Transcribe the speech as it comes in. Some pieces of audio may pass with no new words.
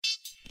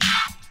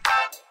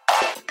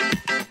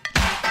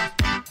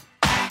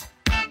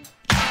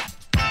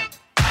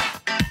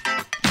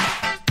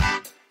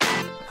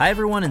Hi,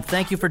 everyone, and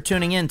thank you for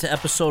tuning in to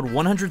episode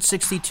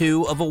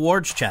 162 of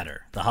Awards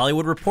Chatter, the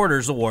Hollywood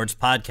Reporter's awards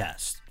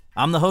podcast.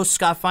 I'm the host,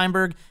 Scott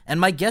Feinberg, and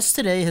my guest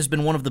today has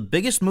been one of the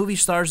biggest movie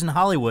stars in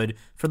Hollywood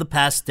for the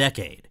past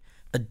decade.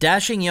 A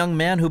dashing young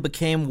man who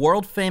became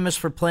world famous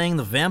for playing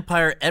the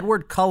vampire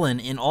Edward Cullen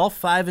in all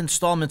 5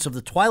 installments of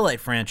the Twilight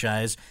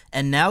franchise,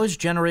 and now is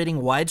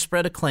generating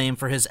widespread acclaim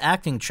for his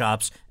acting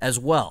chops as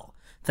well,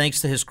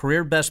 thanks to his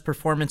career-best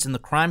performance in the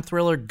crime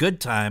thriller Good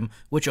Time,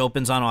 which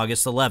opens on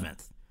August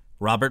 11th.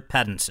 Robert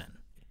Pattinson.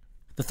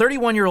 The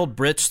 31-year-old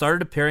Brit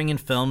started appearing in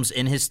films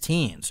in his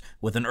teens,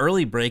 with an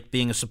early break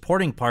being a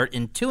supporting part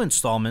in 2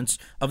 installments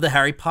of the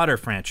Harry Potter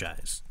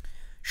franchise.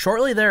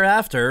 Shortly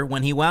thereafter,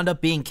 when he wound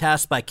up being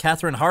cast by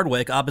Catherine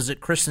Hardwicke opposite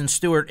Kristen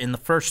Stewart in the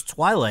first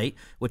Twilight,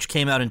 which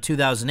came out in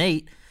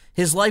 2008,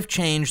 his life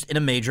changed in a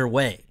major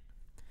way.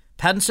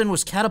 Pattinson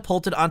was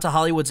catapulted onto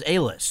Hollywood's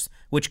A-list,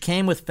 which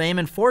came with fame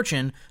and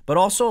fortune, but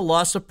also a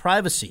loss of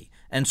privacy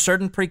and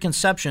certain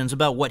preconceptions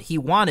about what he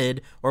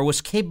wanted or was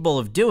capable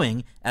of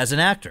doing as an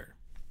actor.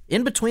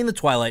 In between the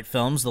Twilight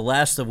films, the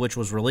last of which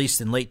was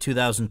released in late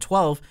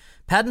 2012,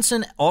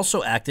 Pattinson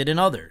also acted in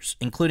others,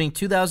 including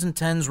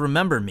 2010's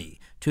Remember Me,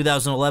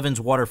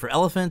 2011's Water for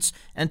Elephants,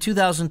 and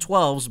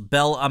 2012's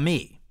Belle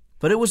Amie.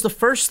 But it was the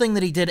first thing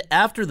that he did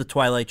after the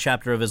Twilight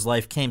chapter of his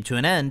life came to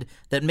an end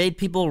that made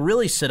people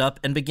really sit up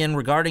and begin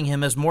regarding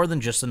him as more than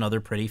just another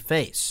pretty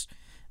face.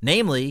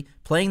 Namely,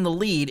 playing the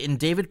lead in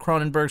David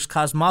Cronenberg's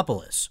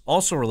Cosmopolis,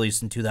 also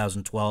released in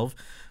 2012,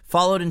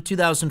 followed in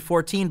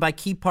 2014 by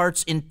key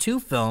parts in 2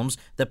 films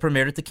that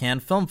premiered at the Cannes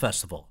Film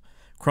Festival,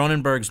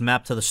 Cronenberg's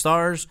Map to the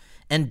Stars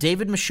and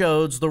David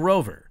Michôd's The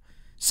Rover.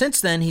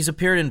 Since then, he's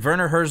appeared in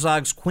Werner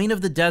Herzog's Queen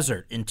of the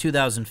Desert in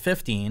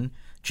 2015,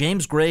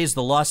 James Gray's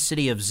The Lost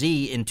City of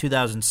Z in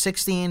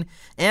 2016,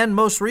 and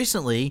most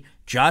recently,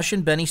 Josh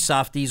and Benny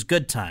Safdie's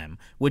Good Time,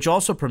 which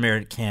also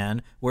premiered at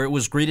Cannes, where it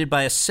was greeted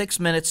by a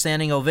 6-minute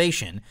standing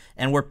ovation,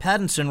 and where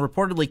Pattinson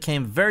reportedly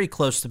came very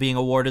close to being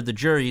awarded the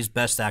jury's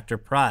Best Actor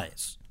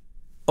prize.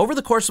 Over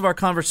the course of our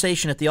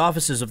conversation at the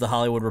offices of The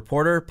Hollywood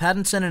Reporter,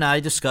 Pattinson and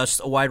I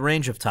discussed a wide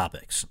range of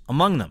topics,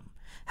 among them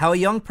how a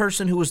young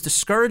person who was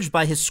discouraged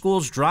by his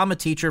school's drama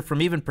teacher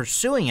from even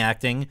pursuing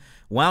acting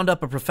wound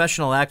up a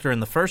professional actor in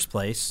the first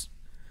place,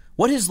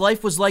 what his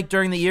life was like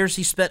during the years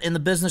he spent in the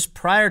business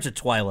prior to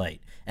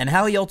Twilight, and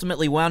how he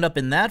ultimately wound up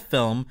in that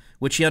film,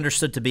 which he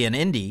understood to be an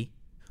indie,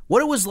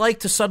 what it was like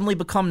to suddenly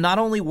become not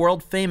only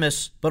world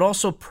famous, but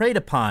also preyed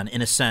upon,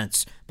 in a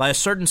sense, by a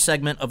certain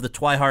segment of the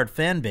Twihard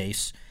fan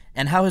base,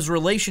 and how his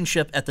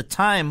relationship at the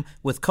time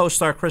with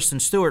co-star Kristen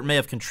Stewart may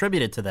have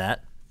contributed to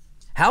that,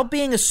 how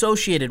being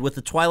associated with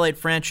the Twilight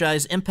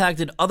franchise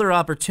impacted other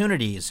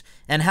opportunities,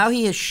 and how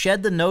he has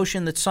shed the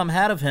notion that some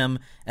had of him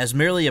as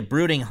merely a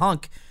brooding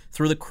hunk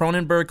through the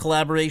Cronenberg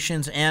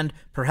collaborations and,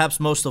 perhaps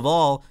most of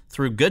all,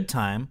 through Good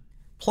Time,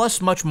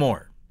 plus much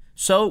more.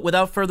 So,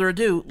 without further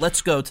ado,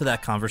 let's go to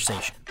that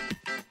conversation.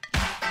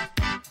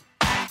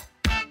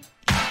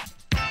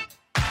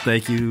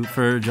 Thank you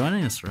for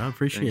joining us, Rob.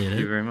 Appreciate it.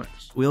 Thank you very much.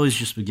 We always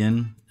just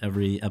begin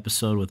every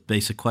episode with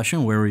basic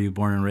question. Where were you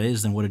born and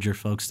raised, and what did your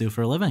folks do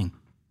for a living?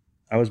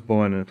 I was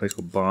born in a place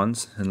called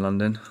Barnes in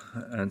London,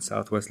 and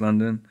southwest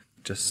London,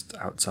 just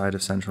outside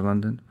of central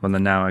London. Well,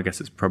 then now I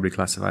guess it's probably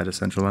classified as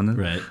central London.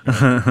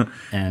 Right.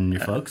 And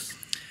your folks?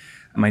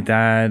 My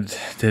dad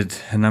did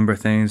a number of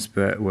things,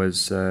 but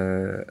was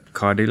a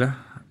car dealer.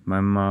 My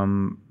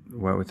mum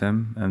worked with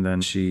him, and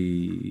then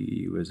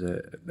she was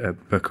a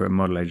booker at a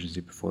model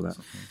agency before that.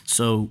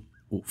 So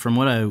from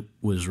what I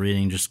was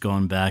reading, just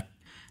going back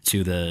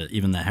to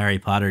even the Harry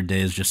Potter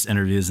days, just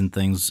interviews and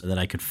things that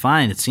I could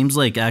find, it seems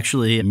like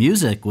actually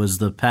music was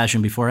the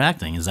passion before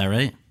acting. Is that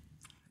right?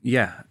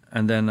 Yeah,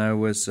 and then I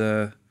was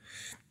doing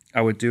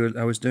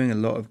a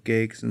lot of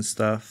gigs and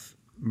stuff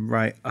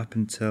right up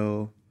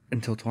until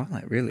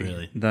Twilight, really.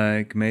 Really?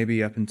 Like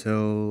maybe up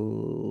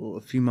until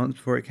a few months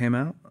before it came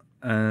out.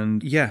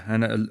 And yeah,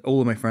 and all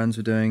of my friends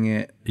were doing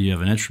it. Do you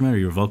have an instrument, or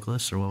you're a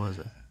vocalist, or what was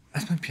it? I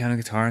was playing piano,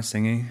 guitar, and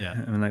singing.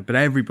 Yeah. But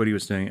everybody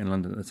was doing it in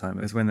London at the time.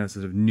 It was when there was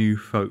sort of new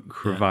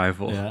folk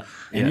revival. Yeah.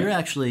 And you're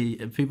actually,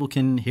 people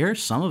can hear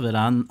some of it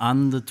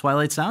on the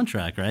Twilight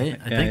soundtrack, right?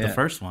 I think the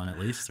first one, at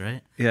least,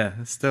 right? Yeah,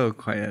 it's still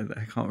quite.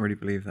 I can't really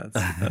believe that.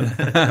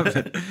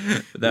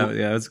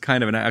 It was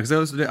kind of an act.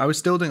 Because I was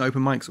still doing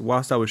open mics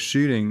whilst I was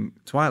shooting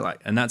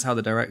Twilight, and that's how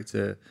the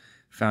director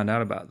found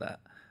out about that.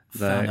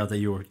 Found out that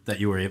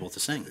you were able to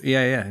sing.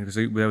 Yeah. Because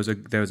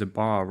there was a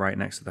bar right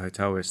next to the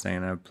hotel we were staying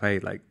in, and I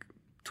played like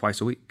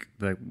twice a week,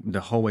 like the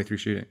whole way through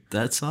shooting.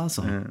 That's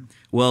awesome. Yeah.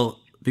 Well,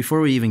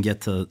 before we even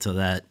get to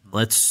that,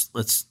 let's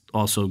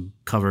also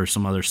cover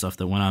some other stuff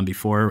that went on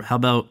before. How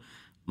about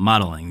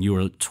modeling? You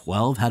were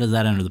 12. How did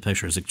that enter the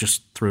picture? Is it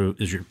just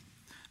is your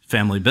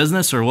family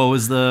business, or what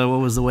was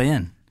the way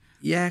in?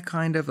 Yeah,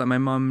 kind of. Like my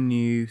mum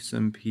knew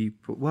some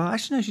people. Well,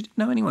 actually, no, she didn't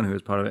know anyone who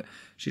was part of it.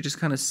 She just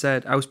kind of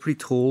said I was pretty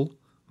tall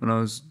when I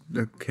was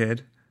a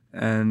kid,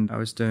 and I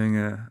was doing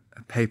a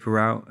a paper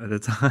route at a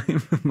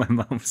time. My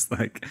mom was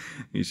like,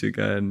 you should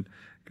go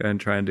and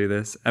try and do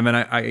this. And then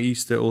I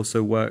used to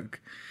also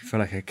work for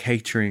like a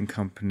catering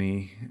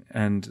company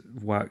and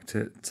worked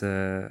at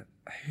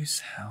whose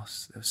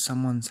house? It was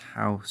someone's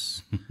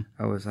house.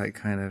 I was like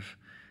kind of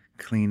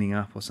cleaning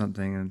up or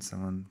something, and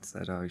someone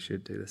said, oh, you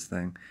should do this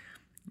thing.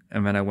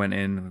 And then I went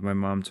in with my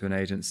mom to an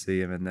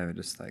agency, and then they were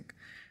just like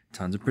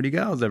tons of pretty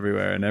girls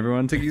everywhere, and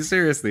everyone took you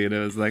seriously. And it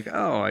was like,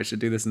 oh, I should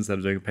do this instead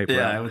of doing a paper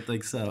route. I would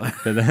think so.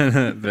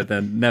 but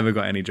then never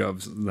got any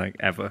jobs, like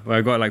ever. Well,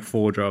 I got like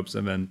 4 jobs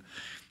and then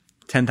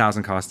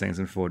 10,000 castings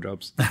and 4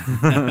 jobs.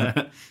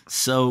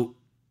 So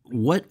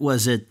what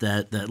was it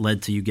that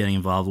led to you getting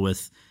involved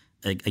with,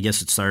 I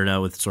guess it started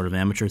out with sort of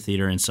amateur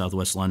theater in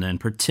Southwest London.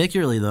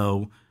 Particularly,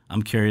 though,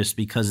 I'm curious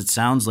because it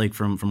sounds like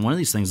from one of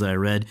these things that I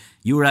read,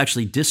 you were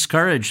actually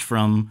discouraged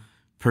from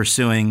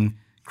pursuing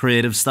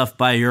creative stuff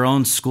by your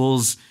own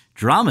school's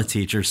drama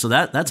teacher. So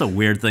that's a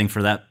weird thing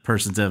for that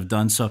person to have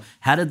done. So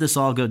how did this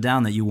all go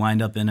down that you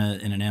wind up in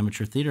an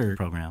amateur theater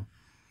program?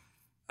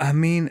 I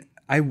mean,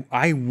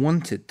 I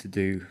wanted to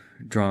do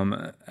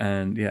drama,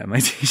 and my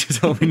teacher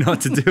told me not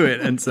to do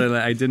it, and so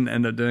like, I didn't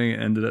end up doing it.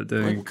 Ended up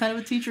doing. Like, what kind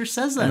of a teacher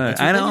says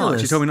that? I know.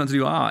 She told me not to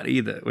do art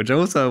either, which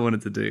also I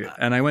wanted to do.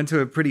 And I went to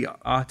a pretty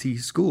arty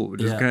school,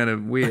 which is kind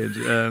of weird.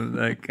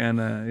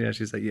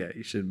 She's like,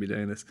 you shouldn't be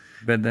doing this.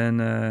 But then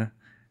that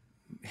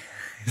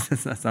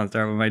sounds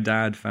terrible. My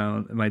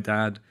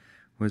dad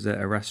was at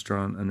a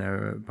restaurant, and there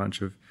were a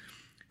bunch of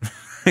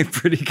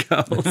pretty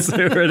girls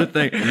who were at a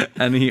thing,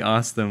 and he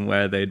asked them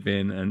where they'd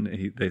been,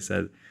 and they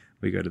said,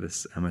 we go to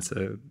this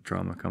amateur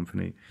drama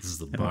company. This is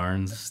the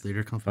Barnes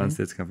Theater Company? Barnes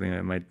Theater Company.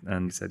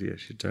 And he said, you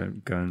should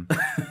go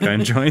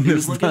and join He this.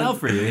 was looking out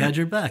for you. He had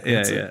your back.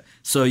 Yeah.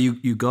 So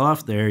you go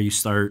off there, you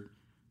start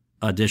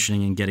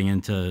auditioning and getting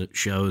into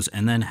shows,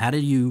 and then how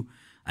did you,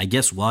 I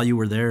guess while you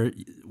were there,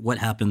 what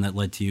happened that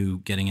led to you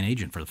getting an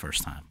agent for the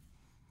first time?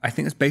 I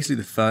think that's basically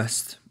the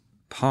first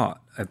part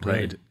I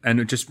played. Right.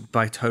 And just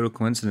by total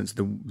coincidence,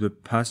 the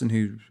person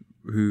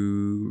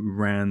who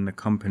ran the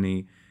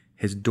company,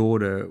 his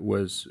daughter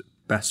was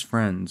best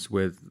friends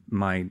with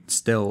my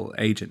still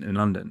agent in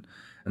London.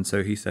 And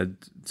so he said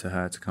to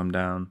her to come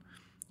down.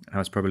 I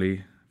was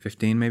probably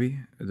 15 maybe.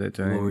 What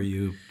were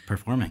you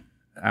performing?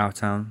 Our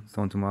Town,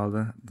 Thornton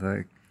Wilder.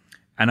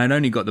 And I'd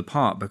only got the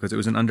part because it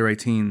was an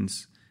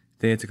under-18s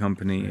theatre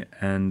company,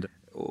 and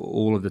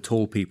all of the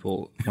tall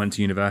people went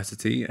to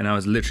university, and I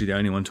was literally the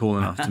only one tall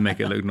enough to make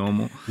it look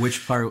normal.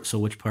 Which part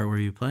were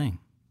you playing?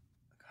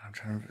 I'm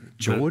trying to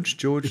George.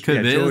 It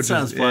could be. It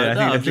sounds fun.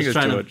 I I'm just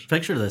trying George. to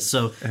picture this.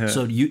 So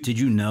did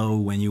you know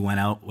when you went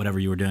out, whatever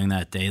you were doing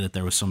that day, that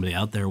there was somebody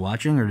out there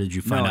watching, or did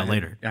you find out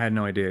later? I had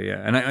no idea.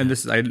 Yeah, and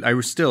I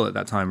was still at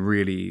that time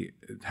really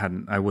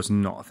I was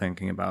not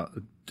thinking about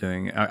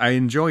doing it. I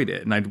enjoyed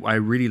it, and I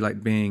really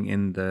liked being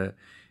in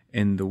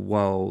the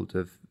world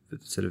of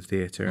sort of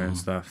theater and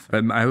stuff.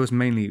 But I was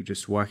mainly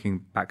just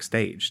working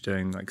backstage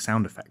doing like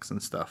sound effects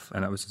and stuff,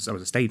 and I was a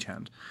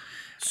stagehand.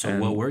 So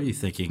what were you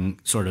thinking,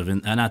 sort of,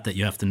 and not that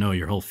you have to know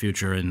your whole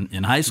future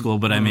in high school,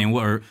 but I mean,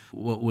 what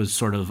was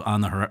sort of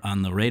on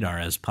the radar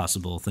as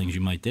possible things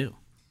you might do?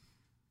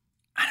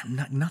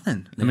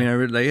 Nothing. Yeah. I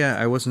mean,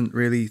 I wasn't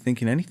really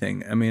thinking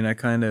anything. I mean, I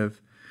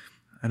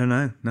don't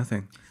know,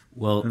 nothing.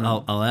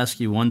 Well, I'll ask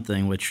you one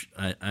thing, which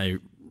I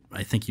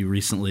think you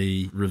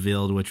recently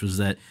revealed, which was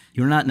that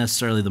you're not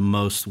necessarily the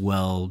most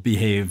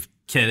well-behaved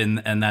kid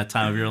in that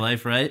time of your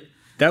life, right?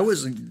 That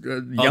was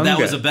younger. Oh, that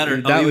was a better.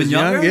 That was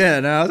younger. Young? Yeah,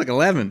 no, I was like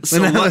 11.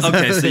 So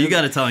okay, so you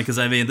got to tell me, because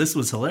I mean, this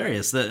was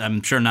hilarious. That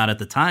I'm sure not at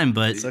the time,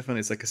 but it's so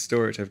funny. It's like a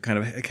story which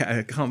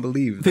I can't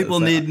believe. People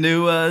need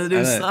new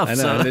stuff. I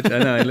know.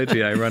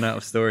 Literally, I run out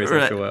of stories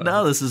after a while.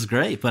 No, this is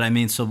great. But I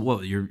mean, so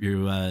what?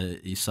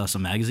 You saw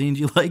some magazines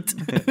you liked?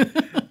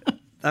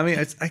 I mean,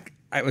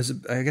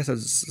 I guess I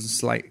was a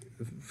slight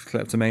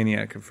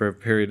kleptomaniac for a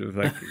period of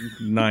like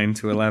 9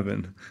 to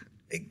 11.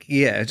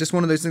 Yeah, just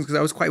one of those things, because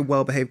I was quite a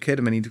well-behaved kid,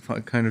 and I need to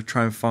kind of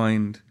try and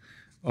find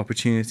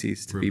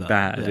opportunities to be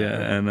bad.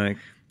 Yeah.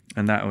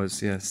 And that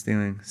was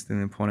stealing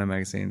porno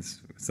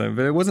magazines. So,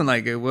 but it wasn't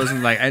like we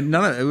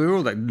were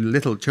all like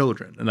little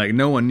children, and like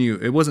no one knew.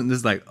 It wasn't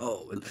just like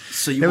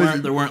So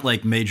there weren't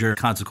like major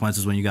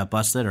consequences when you got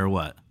busted, or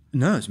what?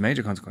 No, it was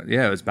major consequences.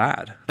 Yeah, it was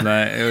bad.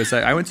 Like, it was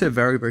like I went to a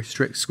very, very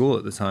strict school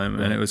at the time,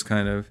 and it was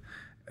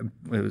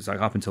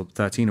like up until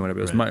 13 or whatever.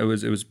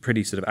 It was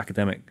pretty sort of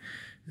academic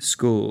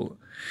school,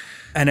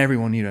 and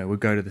everyone would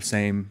go to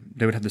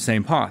they would have the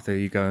same path.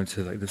 You go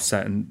into like the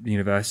certain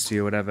university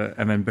or whatever,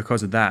 and then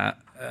because of that,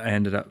 I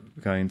ended up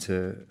going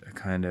to a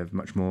kind of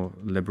much more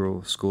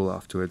liberal school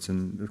afterwards,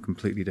 and a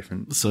completely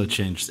different. So it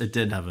changed. It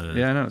did have a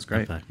it was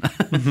great.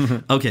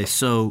 Okay,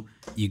 so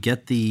you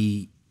get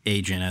the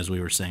agent, as we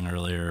were saying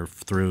earlier,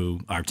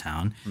 through Our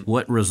Town.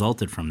 What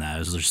resulted from that?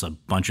 Is there just a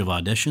bunch of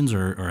auditions,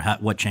 or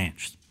what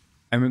changed?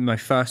 I mean, my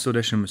first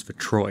audition was for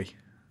Troy.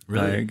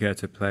 Really? I get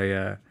to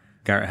play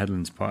Garrett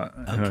Hedlund's part.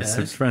 Okay. I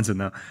was friends with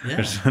now. Yeah.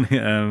 Which is funny.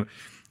 And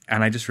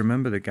I just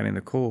remember getting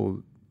the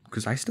call,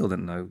 because I still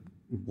didn't know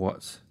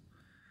what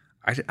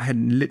I had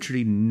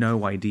literally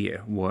no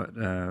idea what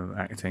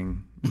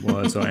acting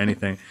was or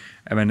anything.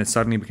 And then it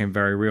suddenly became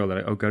very real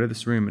that go to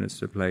this room and it's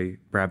to play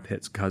Brad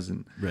Pitt's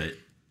cousin. Right.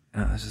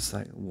 And I was just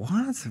like,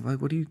 what?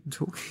 Like, what are you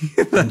talking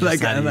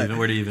about?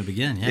 Where do you even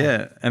begin?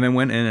 Yeah. And then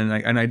went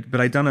in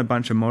but I'd done a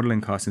bunch of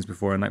modeling castings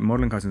before, and like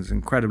modeling castings is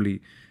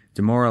incredibly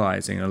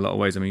demoralizing in a lot of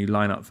ways. I mean, you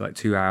line up for like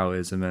 2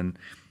 hours and then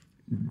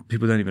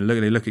people don't even look.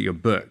 They look at your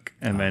book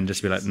and then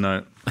just be like,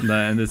 no.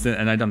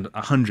 And I'd done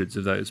hundreds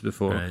of those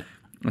before. Right.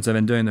 And so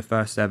then doing the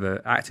first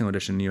ever acting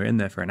audition, you're in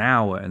there for an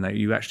hour, and like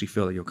you actually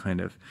feel that you're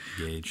kind of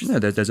engaged.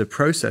 There's a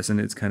process, and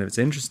it's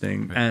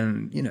interesting. Right.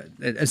 And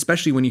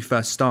especially when you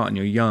first start and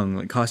you're young,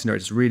 like casting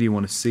directors really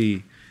want to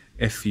see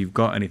if you've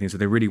got anything, so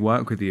they really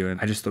work with you.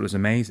 And I just thought it was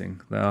amazing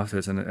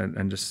afterwards,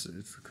 and just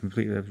it's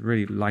completely a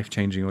really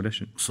life-changing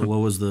audition. So what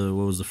was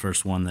the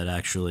first one that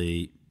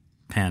actually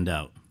panned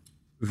out?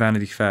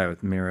 Vanity Fair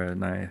with Mira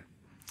Nair.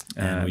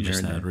 And we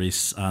just had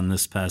Reese on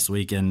this past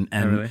week, and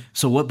really?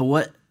 So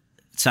what?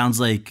 It sounds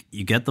like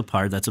you get the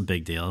part. That's a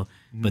big deal.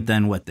 But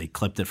then what? They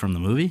clipped it from the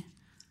movie?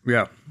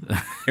 Yeah.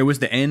 It was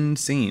the end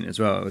scene as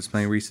well. It was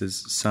playing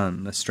Reese's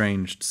son,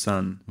 estranged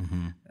son.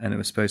 Mm-hmm. And it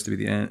was supposed to be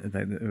the end.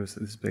 It was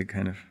this big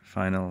kind of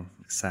final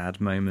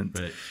sad moment.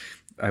 Right.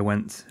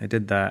 I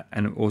did that.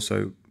 And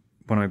also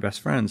one of my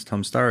best friends,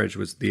 Tom Sturridge,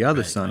 was the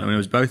other son. I mean, it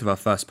was both of our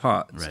first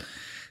parts. Right.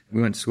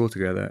 We went to school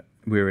together.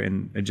 We were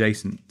in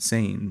adjacent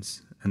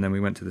scenes. And then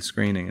we went to the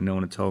screening, and no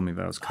one had told me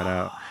that I was cut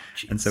out.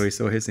 Geez. And so we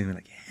saw his scene, and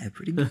we're like, yeah,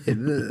 pretty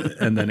good.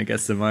 And then it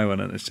gets to my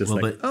one, and it's just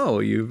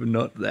you're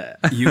not there.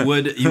 you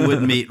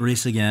would meet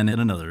Reese again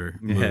in another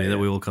movie that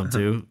we will come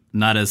to,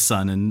 not as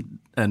son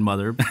and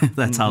mother.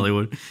 That's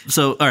Hollywood.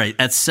 So, all right,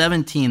 at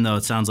 17 though,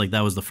 it sounds like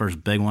that was the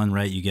first big one,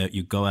 right?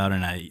 You go out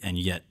and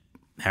you get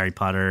Harry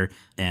Potter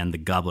and the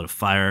Goblet of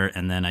Fire,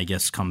 and then I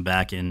guess come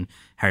back in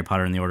Harry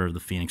Potter and the Order of the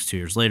Phoenix 2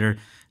 years later,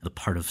 the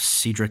part of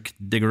Cedric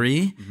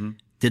Diggory. Mm-hmm.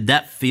 Did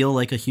that feel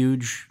like a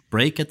huge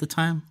break at the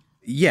time?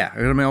 Yeah.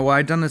 I mean,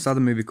 I'd done this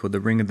other movie called The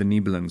Ring of the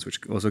Nibelungs, which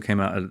also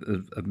came out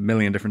a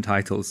million different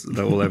titles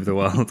all over the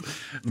world.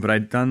 But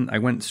I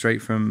went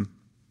straight from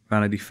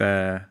Vanity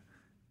Fair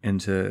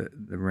into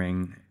The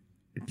Ring.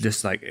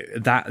 Just like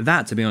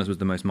that, to be honest, was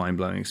the most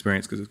mind-blowing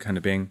experience, because it was kind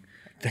of being...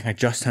 I think I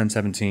just turned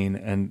 17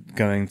 and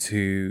going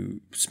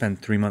to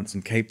spend 3 months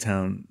in Cape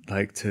Town,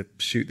 like to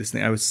shoot this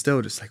thing. I was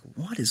still just like,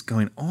 what is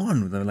going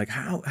on with them? Like,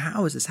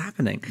 how is this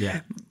happening?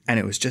 Yeah. And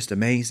it was just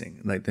amazing.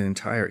 Like the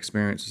entire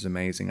experience was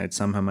amazing. I'd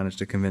somehow managed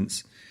to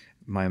convince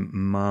my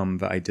mum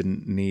that I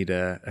didn't need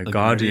a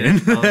guardian.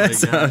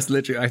 So I was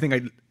literally, I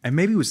think I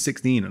maybe was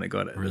 16 when I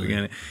got it at the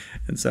beginning.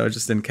 And so I was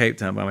just in Cape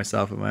Town by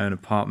myself in my own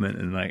apartment,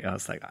 and like I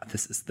was like,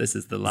 this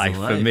is the life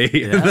for me.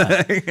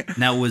 Yeah.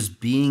 Now, was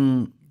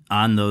being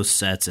on those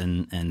sets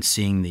and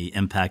seeing the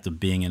impact of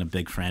being in a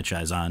big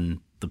franchise on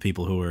the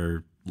people who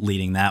were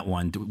leading that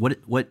one,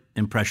 what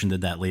impression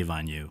did that leave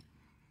on you?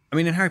 I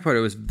mean, in Harry Potter,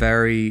 it was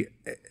very...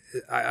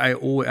 I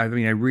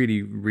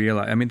really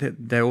realized... I mean,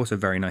 they're also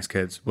very nice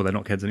kids. Well, they're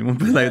not kids anymore,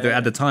 but they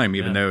at the time,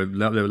 even though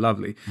they were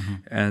lovely. Mm-hmm.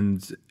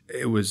 And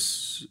it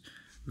was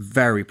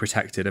very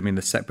protected. I mean,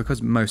 the set...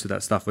 Because most of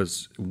that stuff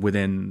was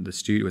within the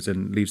studio, was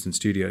in Leavesden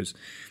Studios,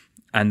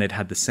 and they'd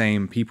had the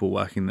same people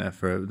working there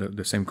for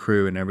the same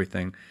crew and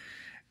everything.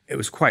 It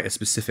was quite a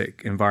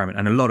specific environment,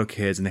 and a lot of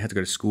kids, and they had to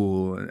go to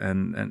school,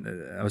 and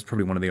I was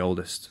probably one of the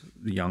oldest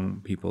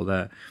young people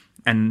there.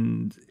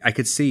 And I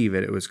could see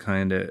that it was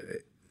kind of,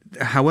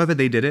 however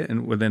they did it,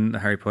 and within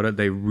Harry Potter,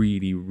 they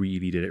really,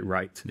 really did it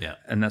right. Yeah,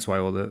 and that's why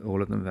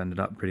all of them have ended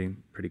up pretty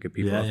good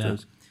people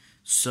afterwards. Yeah.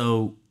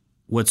 So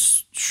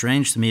what's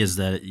strange to me is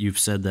that you've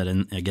said that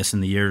in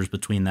the years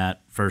between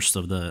that first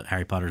of the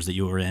Harry Potters that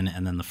you were in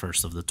and then the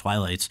first of the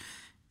Twilights,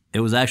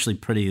 it was actually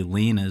pretty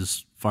lean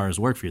as far as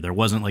work for you. There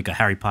wasn't like a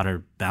Harry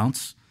Potter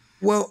bounce.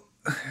 Well,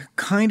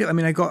 kind of. I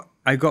mean, I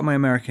got my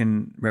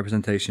American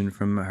representation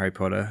from Harry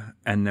Potter,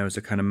 and there was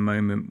a kind of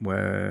moment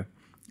where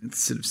it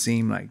sort of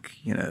seemed like,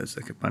 there's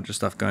like a bunch of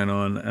stuff going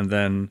on, and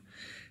then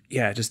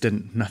it just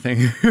didn't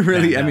nothing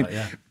really.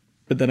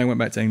 But then I went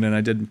back to England.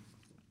 I did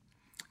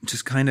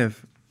just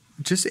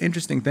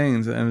interesting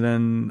things, and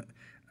then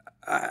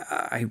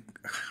I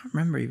can't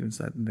remember even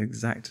the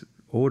exact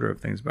order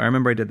of things, but I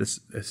remember I did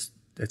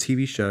a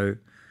TV show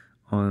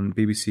on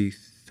BBC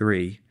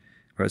Three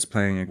where I was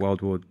playing a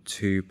World War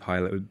II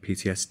pilot with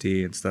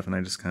PTSD and stuff, and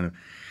I just kind of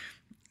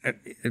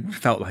it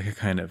felt like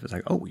it's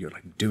like, oh, you're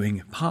like doing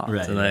a part,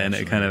 right,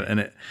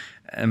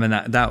 and then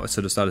that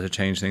sort of started to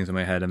change things in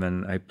my head, and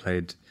then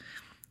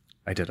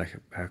I did like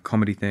a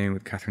comedy thing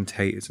with Catherine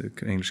Tate, as an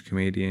English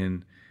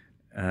comedian.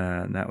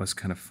 And that was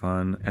kind of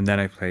fun. And then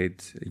I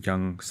played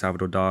young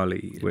Salvador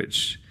Dali,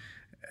 which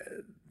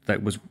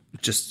that was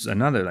just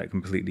another like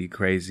completely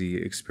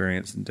crazy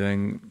experience. And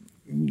doing,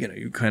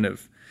 you kind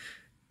of,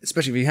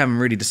 especially if you haven't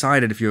really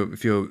decided if you're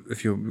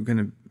going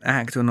to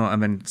act or not,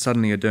 and then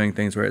suddenly you're doing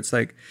things where it's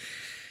like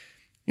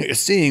you're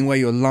seeing where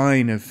your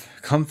line of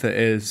comfort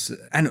is.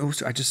 And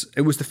also,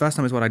 it was the first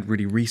time as well I'd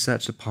really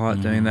researched a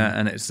part doing that,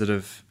 and it's sort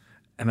of.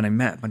 And then I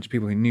met a bunch of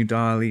people who knew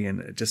Dali,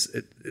 and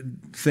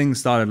things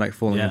started like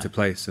falling into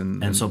place.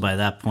 And so by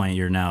that point,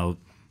 you're now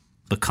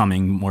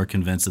becoming more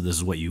convinced that this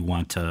is what you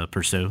want to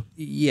pursue?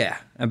 Yeah,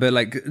 but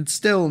like it's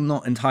still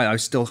not entirely. I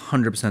was still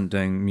 100%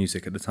 doing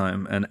music at the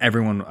time, and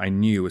everyone I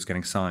knew was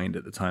getting signed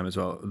at the time as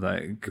well,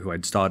 like who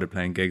I'd started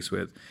playing gigs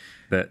with.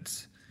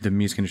 But the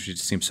music industry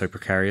just seemed so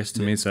precarious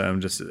to me, so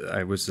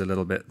I was a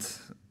little bit.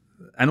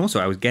 And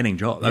also, I was getting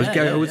jobs.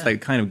 I was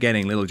like kind of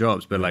getting little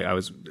jobs, but like I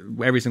was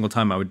every single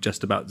time I would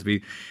just about to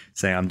be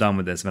saying I'm done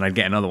with this, and I'd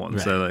get another one.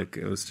 Right. So like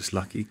it was just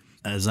lucky.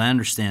 As I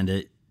understand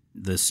it,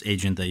 this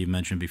agent that you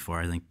mentioned before,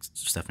 I think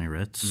Stephanie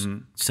Ritz,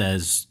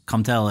 says,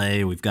 "Come to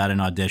LA. We've got an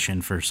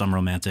audition for some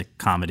romantic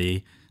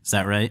comedy." Is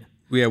that right?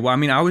 Yeah. Well, I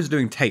mean, I was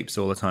doing tapes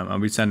all the time.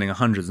 I'd be sending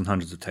hundreds and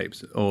hundreds of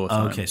tapes all the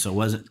time. Okay, so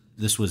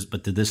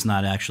but did this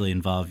not actually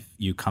involve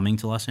you coming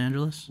to Los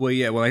Angeles? Well,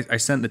 yeah. Well, I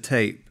sent the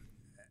tape.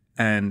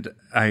 And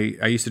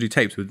I used to do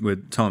tapes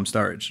with Tom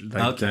Sturridge.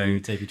 Like, okay,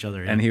 we tape each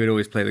other. Yeah. And he would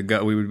always play the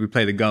girl. We would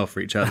play the girl for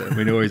each other.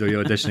 We'd always be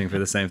auditioning for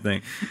the same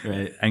thing,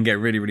 right? And get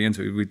really, really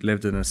into it. We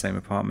lived in the same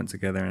apartment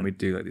together, and we'd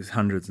do like these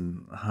hundreds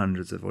and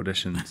hundreds of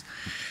auditions.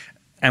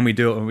 And we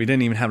do it. We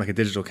didn't even have like a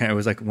digital camera. It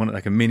was like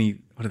like a mini,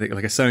 like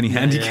a Sony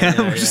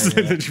Handycam, just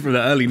from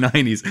the early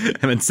 '90s,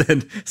 and then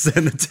send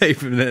the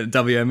tape, and then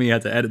WME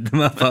had to edit them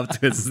up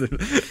afterwards,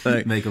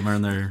 like, make them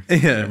earn their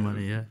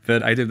money. Yeah.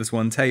 But I did this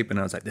one tape, and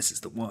I was like, "This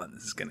is the one.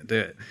 This is gonna do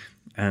it."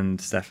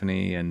 And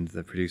Stephanie and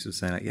the producer was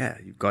saying, like, "Yeah,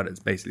 you've got it.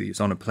 It's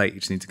on a plate.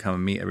 You just need to come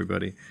and meet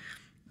everybody."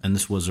 And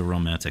this was a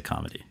romantic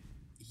comedy.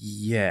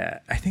 Yeah,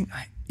 I think.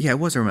 It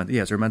was a romantic.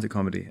 Yeah, it's a romantic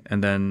comedy.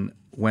 And then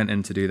went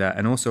in to do that,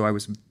 and also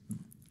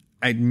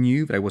I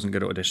knew that I wasn't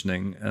good at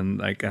auditioning,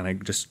 and I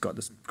just got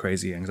this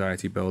crazy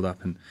anxiety build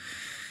up and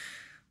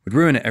would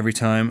ruin it every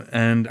time.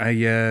 And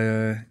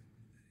I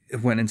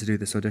went in to do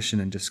this audition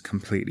and just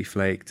completely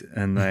flaked,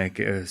 and like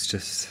it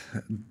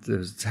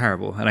was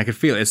terrible. And I could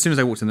feel it as soon as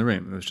I walked in the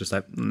room. It was just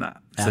like, nah,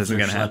 this isn't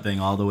gonna happen.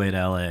 All the way to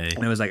LA,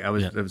 and it was like it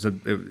was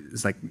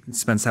like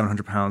spent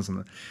 £700 on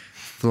the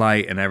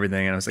flight and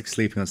everything, and I was like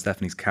sleeping on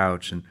Stephanie's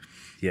couch, and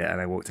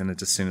I walked in,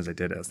 and as soon as I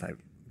did it, I was like,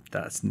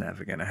 that's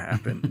never going to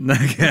happen.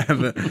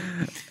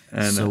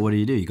 And, so what do?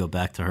 You go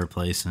back to her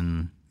place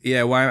and...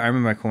 Yeah, well, I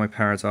remember I called my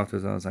parents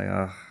afterwards. I was like,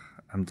 oh,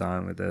 I'm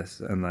done with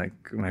this. And like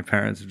my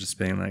parents were just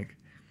being like,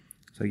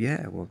 so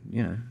yeah, well,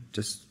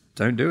 just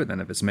don't do it then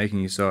if it's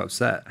making you so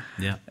upset.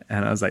 Yeah.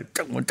 And I was like,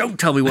 don't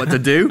tell me what to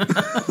do.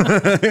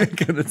 You're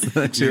going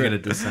to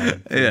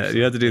decide. Yeah,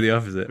 you have to do the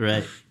opposite.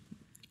 Right.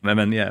 And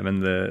then,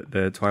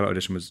 the Twilight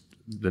audition was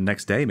the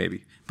next day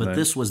maybe. But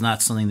this was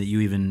not something that you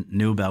even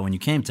knew about when you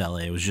came to LA.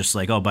 It was just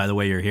like, oh, by the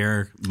way, you're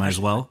here, might as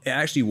well. It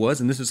actually was,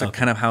 and this was like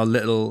kind of how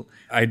little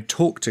I'd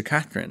talked to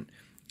Catherine.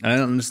 And I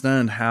don't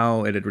understand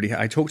how it had really...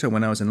 I talked to her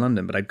when I was in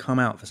London, but I'd come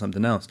out for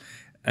something else.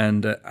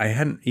 And I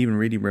hadn't even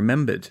really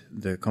remembered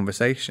the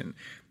conversation.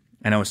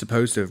 And I was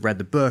supposed to have read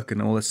the book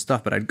and all this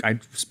stuff, but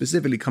I'd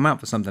specifically come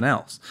out for something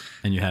else.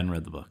 And you hadn't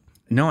read the book?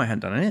 No, I hadn't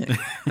done it.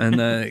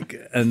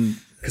 And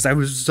because I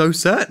was so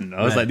certain.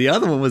 I was like, the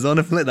other one was on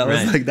a flip. That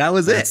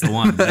was it. That's the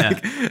one,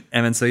 yeah.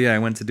 And then, I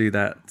went to do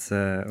that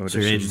audition. So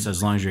your agent says,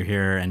 as long as you're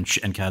here, and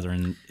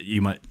Catherine,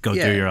 you might go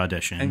do your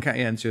audition.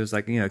 And she was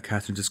like,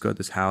 Catherine just got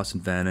this house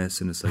in Venice,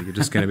 and it's like, you're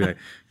just going to be like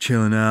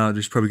chilling out.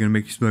 She's probably going to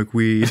make you smoke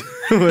weed,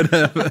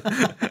 whatever.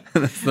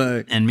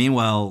 And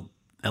meanwhile,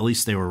 at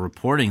least they were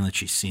reporting that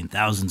she's seen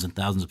thousands and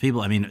thousands of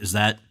people. I mean, is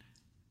that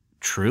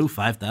true?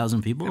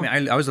 5,000 people? I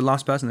mean, I was the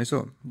last person they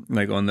saw,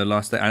 like on the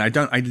last day. And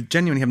I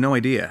genuinely have no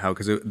idea how,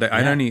 because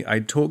I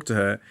talked to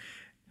her,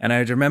 and I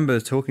remember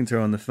talking to her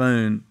on the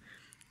phone,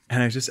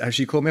 and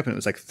she called me up, and it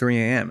was like 3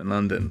 a.m. in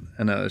London,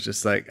 and I was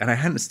just like, and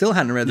I still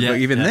hadn't read the book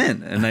even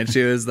then. And then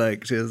she was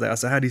like,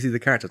 so how do you see the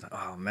character? I was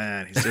like, oh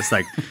man, he's just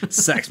like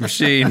sex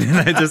machine. And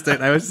I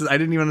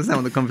didn't even understand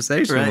what the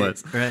conversation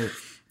was. Right.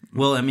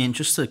 Well, I mean,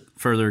 just to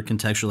further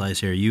contextualize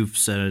here, you've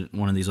said in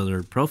one of these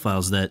other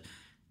profiles that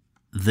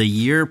the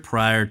year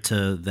prior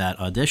to that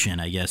audition,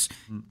 I guess,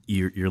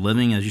 you're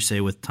living, as you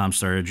say, with Tom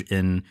Sturridge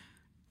in,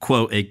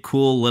 quote, a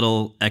cool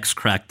little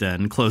ex-crack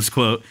den, close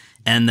quote,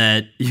 and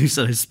that you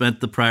sort of spent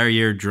the prior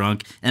year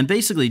drunk and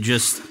basically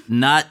just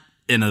not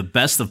in the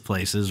best of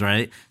places,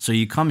 right? So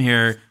you come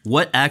here,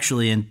 what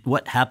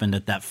happened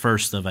at that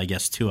first of, I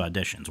guess, 2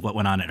 auditions? What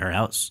went on at her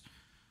house?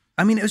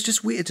 I mean, it was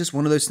just weird. It's just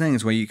one of those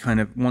things where you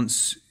kind of,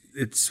 once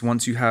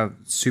you have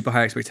super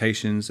high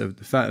expectations of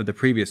the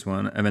previous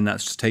one, and then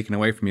that's just taken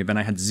away from you. Then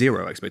I had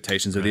 0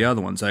 expectations of the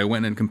other one, so I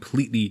went in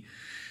completely.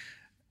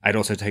 I'd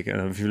also taken,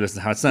 if you listen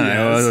to how it's done,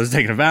 I was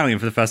taking a Valium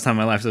for the first time in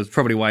my life, so that's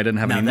probably why I didn't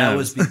have any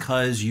nerves. That was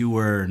because you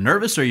were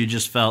nervous, or you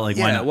just felt like,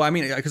 why not? Well, I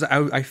mean, because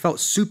I felt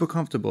super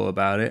comfortable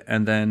about it,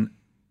 and then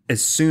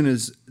as soon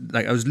as,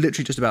 like, I was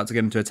literally just about to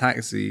get into a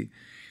taxi,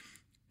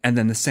 and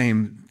then the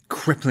same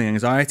crippling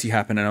anxiety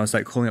happened, and I was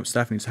like calling up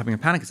Stephanie, just having a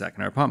panic attack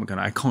in her apartment, going,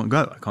 I can't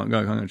go.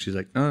 And she's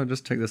like, oh,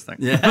 just take this thing.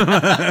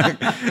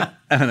 Yeah.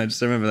 And I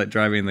just remember like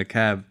driving in the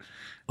cab.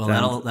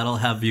 Well, that'll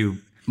have you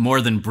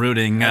more than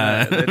brooding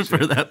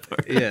for that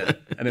part. Yeah.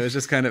 And it was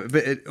just kind of,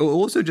 but it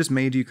also just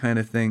made you kind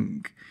of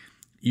think,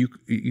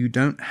 you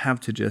don't have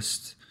to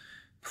just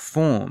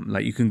perform.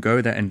 Like, you can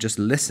go there and just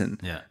listen.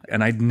 Yeah.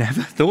 And I'd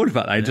never thought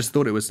about that. I just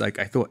thought it was like,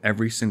 I thought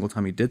every single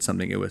time he did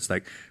something, it was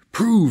like,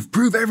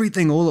 prove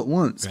everything all at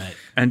once. Right.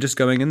 And just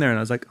going in there, and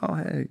I was like, oh,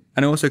 hey.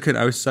 And I was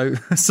so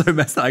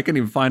messed up, I couldn't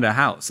even find a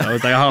house. I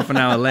was like half an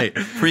hour late.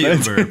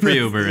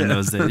 Pre-Uber in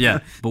those days. Yeah.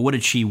 But what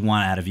did she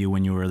want out of you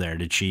when you were there?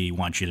 Did she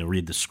want you to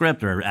read the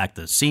script or act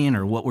the scene,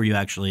 or what were you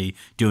actually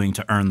doing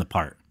to earn the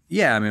part?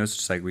 Yeah, I mean, it was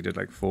just like, we did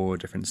like 4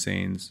 different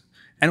scenes.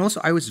 And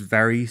also, I was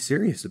very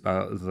serious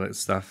about that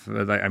stuff.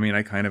 Like, I mean,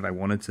 I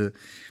wanted to.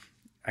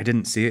 I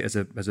didn't see it as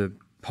a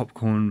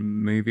popcorn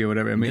movie or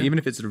whatever. I mean, even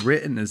if it's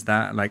written as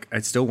that, like, I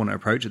still want to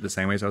approach it the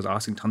same way. So I was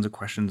asking tons of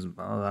questions and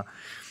blah, blah, blah.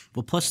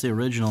 Well, plus the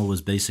original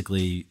was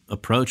basically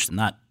approached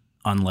not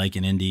unlike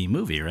an indie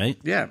movie, right?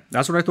 Yeah,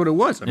 that's what I thought it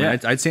was. I mean,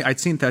 I'd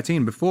seen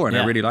 13 before, and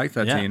I really liked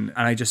 13,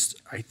 and I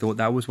thought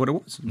that was what it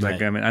was.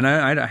 Like, I mean, and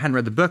I hadn't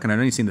read the book, and I'd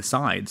only seen the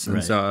sides,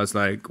 and so I was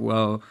like,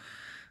 well,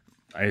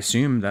 I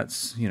assume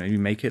that's, you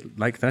make it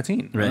like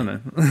 13. Right. I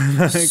don't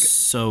know.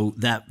 So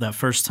that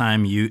first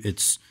time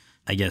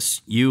I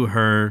guess you,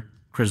 her,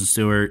 Kristen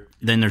Stewart,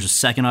 then there's a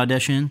second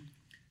audition,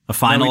 a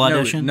final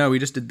audition? No, we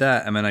just did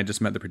that, and then I just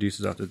met the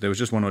producers after. There was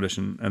just one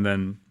audition, and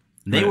then...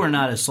 They were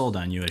not as sold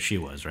on you as she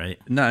was, right?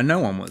 No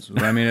one was.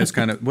 I mean, it's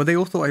kind of... Well, they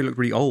all thought I looked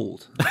really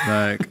old.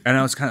 Like, and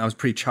I was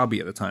pretty chubby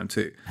at the time,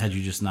 too. Had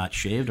you just not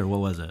shaved, or what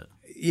was it?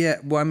 Yeah,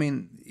 well, I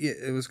mean,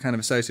 it was kind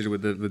of associated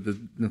with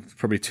the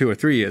probably 2 or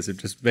 3 years of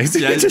just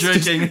basically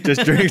drinking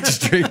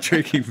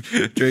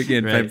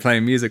and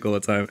playing music all the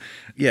time.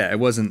 Yeah, it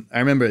wasn't. I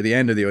remember at the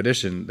end of the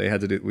audition,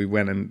 we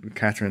went in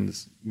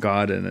Catherine's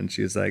garden, and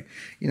she was like,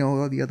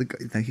 all the other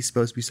guys, like, he's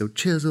supposed to be so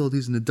chiseled,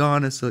 he's an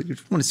Adonis, so you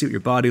just want to see what your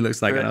body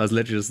looks like. Right. And I was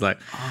literally just like,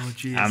 oh,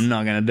 geez, I'm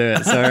not gonna do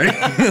it. Sorry.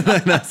 I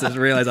just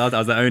realized I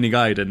was the only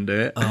guy who didn't do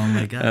it. Oh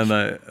my gosh. And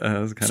I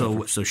was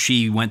so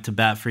she went to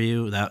bat for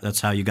you. That's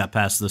how you got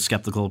past the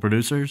skeptical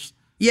producers.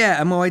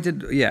 Yeah, well, I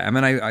did. Yeah, I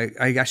mean, I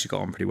actually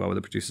got on pretty well with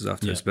the producers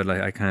after this, but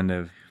like,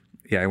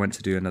 I went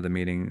to do another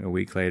meeting a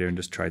week later and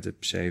just tried to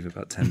shave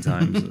about 10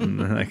 times and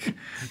look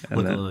a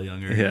little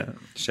younger. Yeah,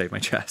 shave my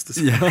chest as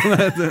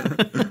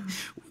well.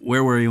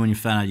 Where were you when you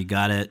found out you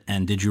got it,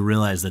 and did you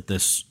realize that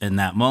this in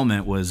that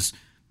moment was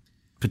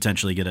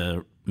potentially going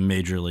to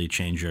majorly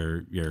change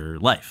your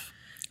life?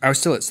 I was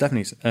still at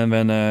Stephanie's, and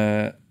then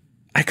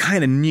I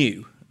kind of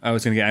knew I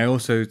was going to get. I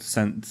also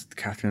sent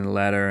Catherine a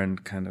letter,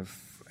 and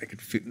I could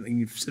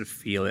you sort of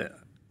feel it.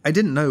 I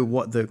didn't know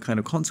what the kind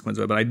of consequence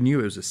were, but I knew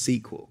it was a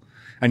sequel.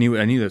 I knew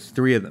there was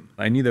 3 of them.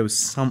 I knew there was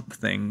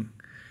something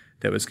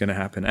that was going to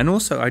happen. And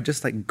also, I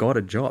just got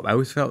a job. I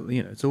always felt,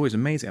 it's always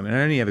amazing. I mean,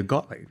 I only ever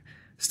got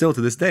still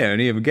to this day, I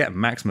only ever get a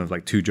maximum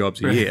of 2 jobs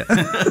a year.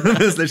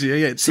 That's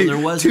literally, so there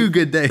was 2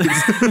 good days.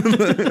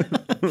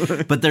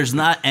 But there's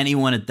not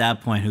anyone at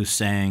that point who's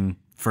saying,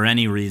 for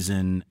any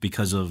reason,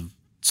 because of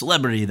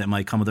celebrity that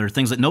might come with it, or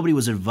things that nobody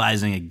was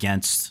advising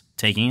against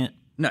taking it?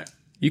 No.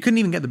 You couldn't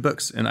even get the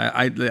books, and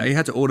I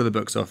had to order the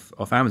books off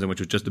Amazon, which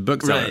was just a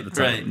bookseller at the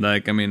time.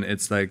 Right. I mean,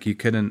 it's you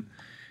couldn't.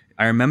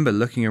 I remember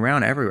looking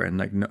around everywhere,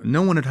 and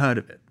no one had heard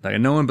of it.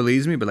 No one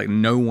believes me, but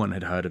no one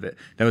had heard of it.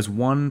 There was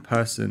one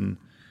person,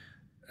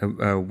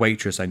 a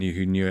waitress I knew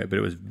who knew it, but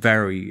it was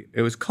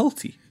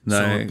culty.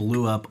 So it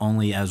blew up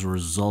only as a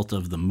result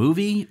of the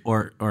movie,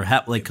 or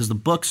because the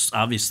books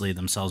obviously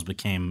themselves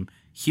became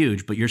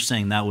huge. But you're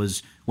saying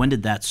when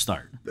did that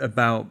start?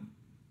 About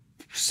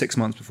 6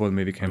 months before the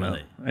movie came out,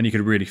 and you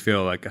could really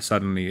feel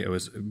suddenly it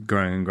was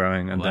growing and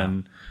growing,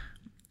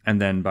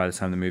 and then by the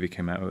time the movie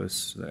came out, it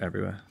was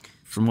everywhere.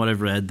 From what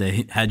I've read,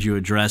 they had you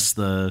address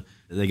they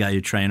got you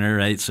a trainer,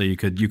 right? So you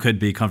could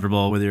be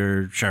comfortable with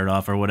your shirt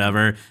off or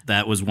whatever.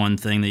 That was one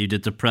thing that you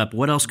did to prep.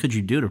 What else could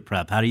you do to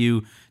prep? How do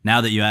you, now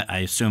that I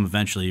assume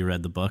eventually you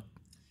read the book?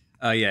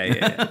 Oh,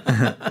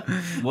 yeah.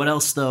 What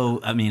else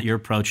though? I mean, you're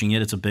approaching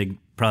it. It's a big,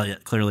 probably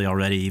clearly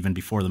already even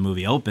before the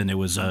movie opened, it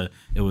was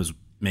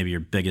maybe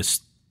your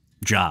biggest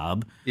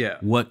job. Yeah.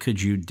 What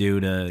could you do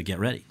to get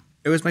ready?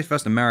 It was my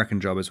first American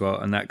job as well,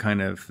 and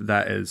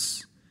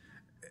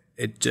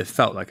it just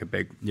felt like a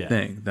big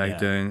thing.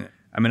 Doing.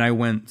 I mean, I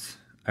went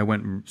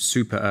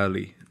super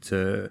early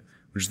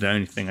which is the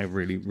only thing I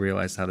really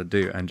realized how to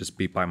do, and just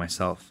be by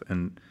myself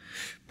in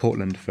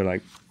Portland for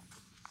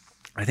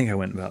I think I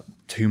went about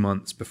 2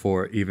 months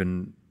before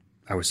even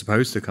I was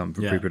supposed to come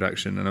for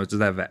pre-production, and I was just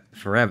there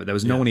forever. There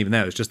was no one even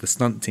there. It was just the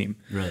stunt team.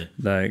 Right.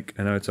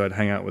 So I'd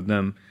hang out with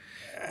them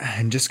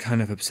and just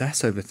kind of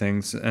obsess over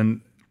things,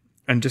 and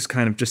just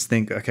kind of just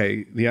think,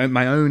 okay,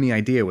 my only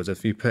idea was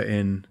if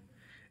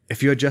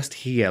you're just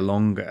here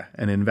longer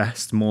and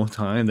invest more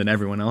time than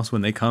everyone else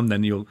when they come,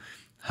 then you'll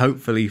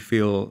hopefully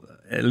feel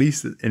at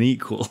least an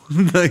equal.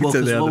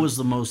 What was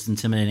the most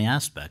intimidating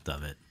aspect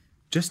of it?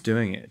 Just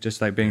doing it,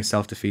 just being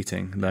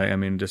self-defeating.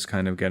 Just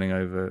kind of getting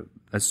over.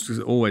 That's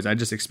always. I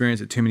just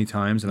experienced it too many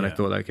times, and I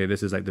thought, okay,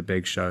 this is the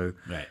big show.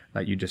 Right.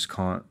 You just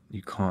can't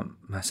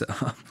mess it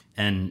up.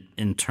 And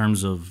in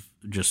terms of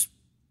just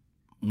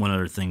one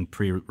other thing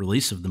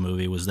pre-release of the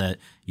movie was that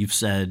you've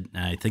said,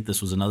 and I think this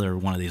was another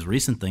one of these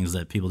recent things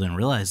that people didn't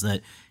realize,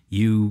 that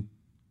you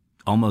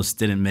almost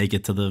didn't make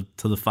it to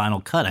the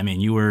final cut. I mean,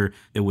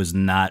 it was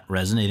not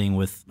resonating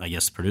with, I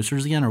guess,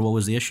 producers again, or what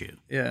was the issue?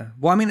 Yeah.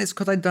 Well, I mean, it's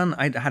because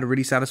I had a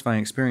really satisfying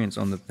experience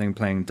on the thing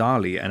playing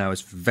Dali, and I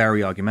was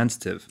very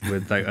argumentative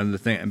with like on the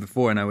thing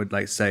before, and I would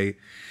like say,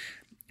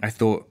 I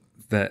thought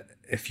that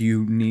if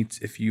you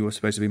were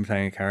supposed to be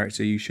playing a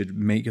character, you should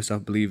make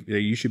yourself believe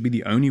that you should be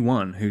the only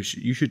one who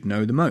you should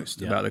know the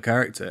most about the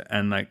character,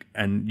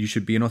 and you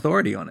should be an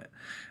authority on it,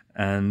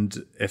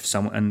 and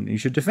you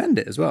should defend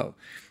it as well.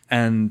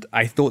 And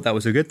I thought that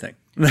was a good thing.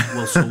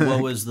 Well, so what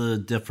was the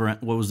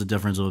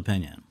difference of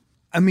opinion?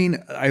 I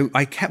mean,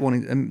 I kept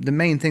wanting. The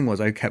main thing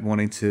was I kept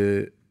wanting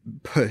to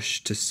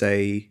push to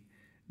say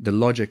the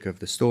logic of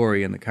the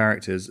story and the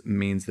characters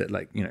means that,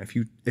 like, you know,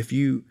 if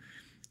you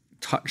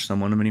touch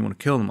someone and then you want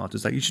to kill them after,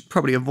 it's like you should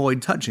probably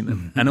avoid touching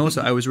them. And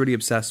also, I was really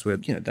obsessed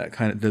with, you know, that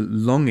kind of the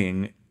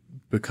longing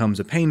becomes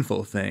a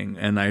painful thing,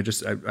 and I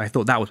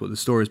thought that was what the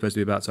story was supposed to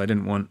be about. So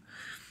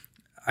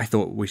I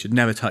thought we should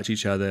never touch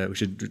each other. We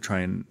should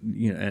try and,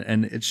 you know,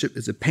 and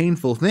it's a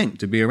painful thing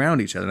to be around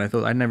each other. And I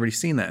thought I'd never really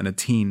seen that in a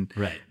teen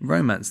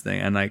romance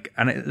thing. And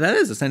that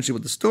is essentially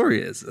what the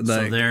story is. Like,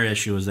 so their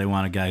issue is they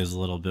want a guy who's a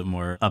little bit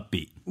more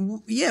upbeat.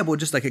 Yeah, well,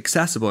 just like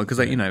accessible, because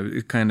like, you know,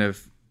 it kind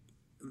of,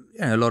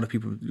 yeah, a lot of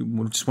people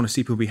just want to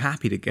see people be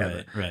happy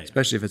together, right.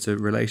 Especially if it's a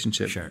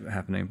relationship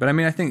happening. But I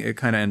mean, I think it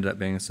kind of ended up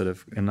being a sort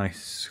of a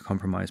nice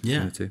compromise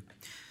between the two.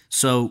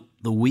 So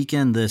the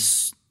weekend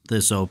this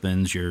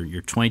opens,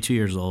 you're 22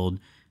 years old.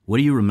 What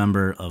do you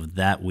remember of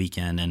that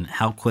weekend, and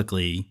how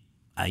quickly,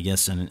 I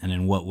guess, and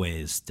in what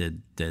ways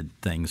did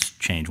things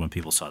change when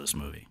people saw this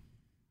movie?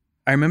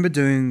 I remember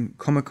doing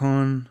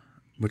Comic-Con,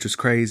 which was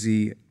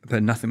crazy,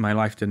 but my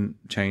life didn't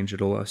change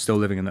at all. I was still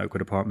living in the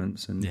Oakwood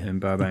Apartments in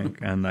Burbank,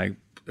 and like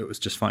it was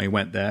just fun. You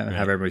went there and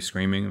have everybody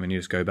screaming, and then you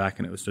just go back,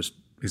 and it was just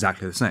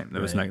exactly the same.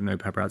 There was no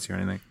paparazzi or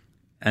anything.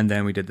 And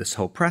then we did this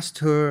whole press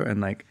tour,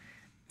 and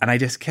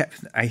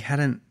I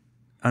hadn't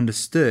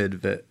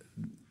understood that,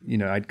 you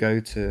know,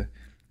 we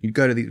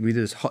did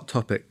this Hot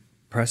Topic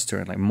press tour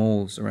in like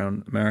malls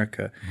around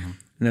America, and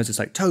there's this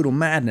like total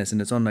madness,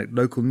 and it's on like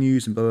local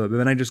news and blah, blah, blah,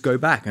 and I just go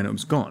back and it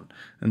was gone.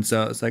 And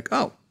so it's like,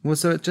 oh, well,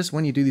 so it's just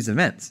when you do these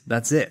events,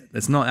 that's it.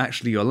 It's not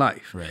actually your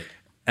life. Right.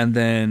 And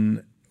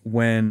then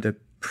when the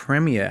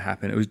premiere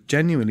happened, it was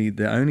genuinely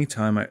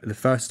the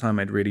first time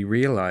I'd really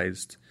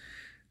realized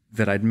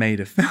that I'd made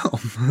a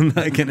film.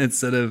 Like,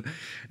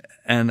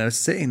 and I was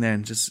sitting there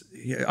and just,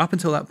 up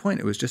until that point,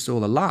 it was just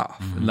all a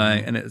laugh.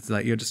 Like, and it's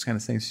like, you're just kind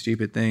of saying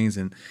stupid things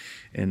and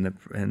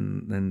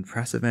in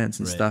press events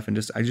and stuff. And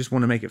I just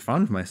want to make it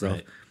fun for myself.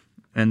 Right.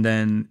 And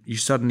then you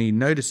suddenly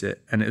notice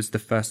it. And it was the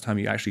first time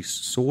you actually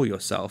saw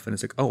yourself. And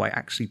it's like, oh, I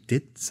actually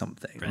did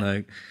something. Right.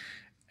 Like,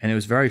 and it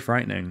was very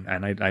frightening.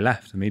 And I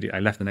left immediately.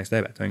 I left the next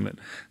day back to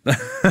England.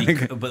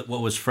 But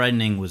what was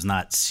frightening was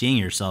not seeing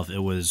yourself. It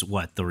was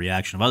the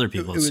reaction of other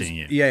people seeing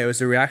you. Yeah, it was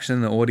the reaction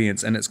in the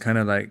audience. And it's kind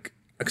of like,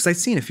 because I'd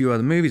seen a few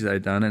other movies that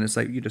I'd done, and it's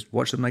like you just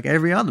watch them like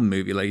every other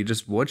movie. Like you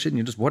just watch it, and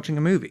you're just watching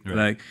a movie. Right.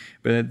 Like,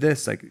 but at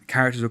this, like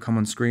characters would come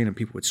on screen, and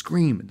people would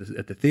scream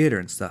at the theater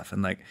and stuff,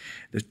 and like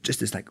there's just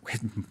this like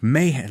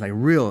mayhem, like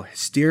real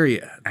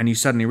hysteria, and you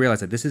suddenly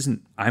realize that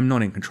I'm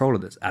not in control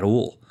of this at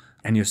all,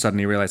 and you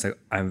suddenly realize like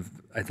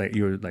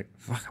you're like,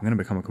 fuck, I'm gonna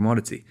become a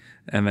commodity,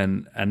 and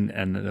then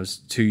and I was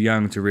too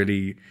young to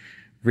really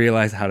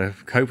realize how to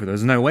cope with it. There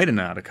was no way to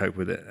know how to cope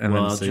with it. And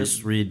I'll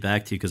just read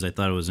back to you because I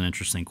thought it was an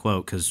interesting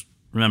quote. Because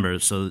remember,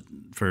 so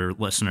for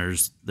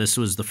listeners, this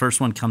was the first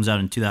one, comes out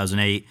in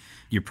 2008.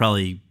 You're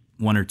probably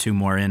one or two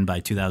more in by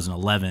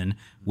 2011,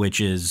 which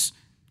is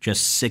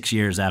just 6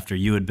 years after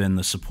you had been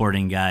the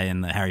supporting guy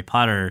in the Harry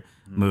Potter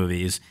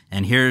movies.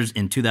 And here's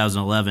in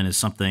 2011 is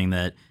something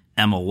that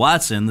Emma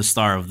Watson, the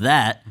star of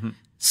that,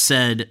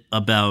 said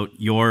about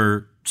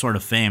your sort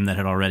of fame that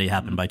had already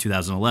happened by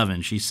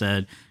 2011. She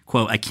said,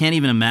 quote, "I can't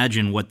even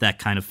imagine what that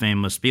kind of fame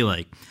must be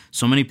like.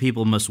 So many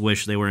people must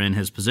wish they were in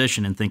his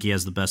position and think he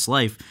has the best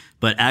life,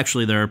 but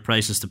actually there are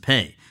prices to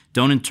pay.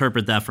 Don't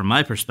interpret that from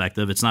my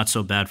perspective. It's not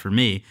so bad for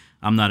me.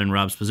 I'm not in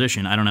Rob's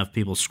position. I don't have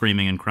people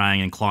screaming and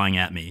crying and clawing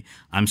at me.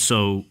 I'm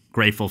so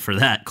grateful for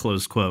that,"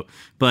 close quote.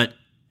 But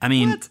I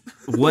mean,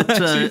 what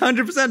she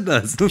 100%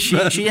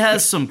 does. she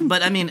has some,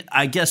 but I mean,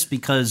 I guess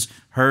because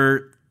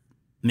her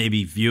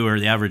maybe viewer,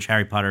 the average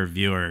Harry Potter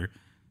viewer,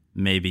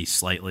 maybe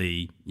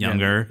slightly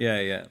younger.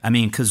 Yeah. I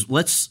mean, because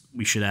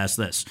we should ask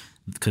this,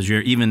 because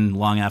you're even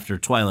long after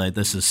Twilight,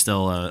 this is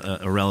still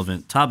a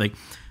relevant topic.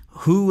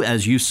 Who,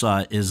 as you saw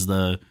it, is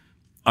the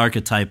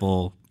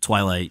archetypal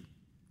Twilight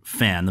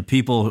fan? The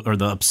people, or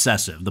the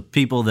obsessive, the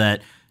people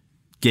that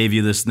gave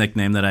you this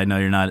nickname that I know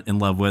you're not in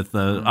love with,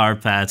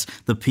 R-Pats,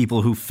 the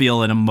people who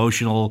feel an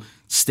emotional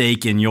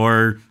stake in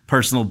your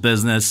personal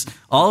business,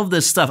 all of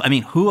this stuff. I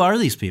mean, who are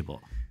these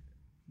people?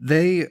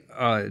 They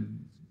are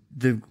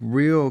the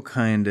real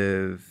kind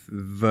of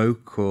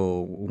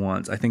vocal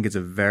ones. I think it's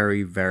a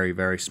very, very,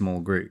 very small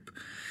group.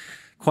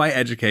 Quite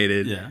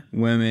educated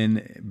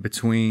women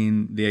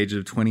between the ages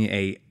of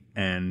 28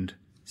 and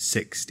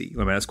 60. I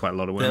mean, that's quite a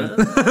lot of women.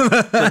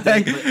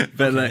 Okay.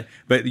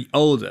 But the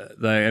older,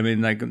 like, I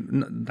mean, like,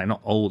 they're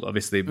not old,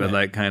 obviously, but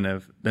like kind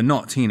of, they're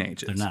not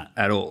teenagers. They're not.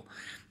 At all.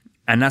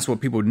 And that's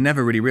what people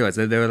never really realize.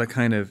 They were like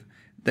kind of,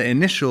 the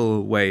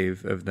initial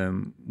wave of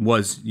them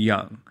was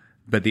young,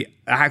 but the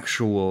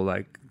actual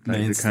the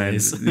kind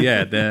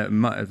of,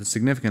 they're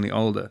significantly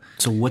older.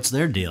 So what's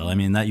their deal? I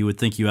mean, that you would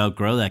think you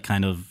outgrow that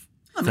kind of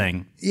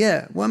thing.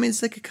 Yeah. Well, I mean,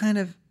 it's like a kind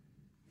of,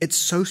 it's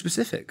so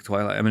specific,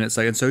 Twilight. I mean, it's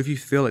like, and so if you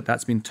feel like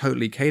that's been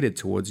totally catered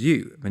towards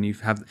you, and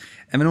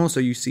then also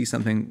you see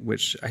something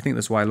which I think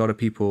that's why a lot of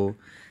people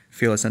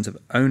feel a sense of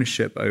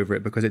ownership over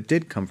it, because it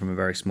did come from a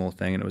very small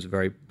thing and it was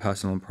very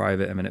personal and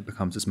private, and then it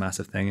becomes this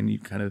massive thing, and you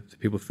kind of,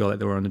 people feel like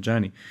they were on the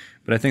journey.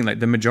 But I think like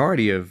the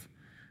majority of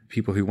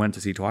people who went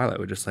to see Twilight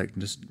were just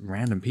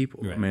random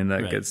people. Right, I mean,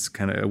 like it's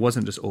kind of, it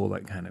wasn't just all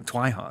like kind of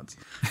twihards.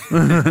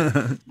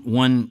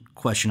 One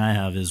question I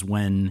have is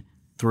when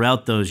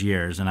throughout those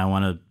years, and I'm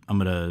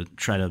going to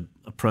try to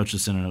approach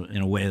this in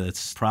a way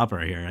that's proper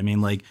here. I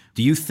mean, like,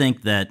 do you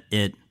think that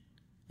it,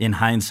 in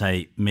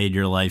hindsight, made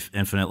your life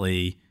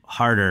infinitely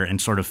harder and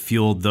sort of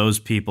fueled those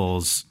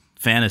people's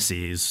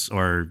fantasies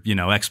or,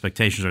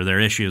 expectations or their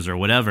issues or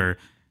whatever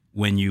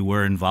when you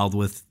were involved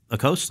with a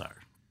co-star?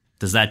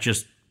 Does that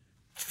just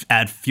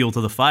add fuel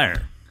to the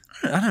fire?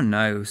 I don't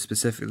know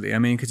specifically. I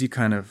mean, because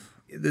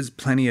there's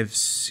plenty of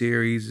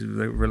series,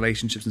 like,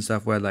 relationships and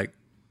stuff where like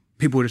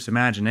people would just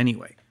imagine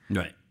anyway.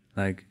 Right.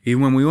 Like,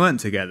 even when we weren't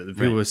together, the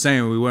people were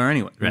saying we were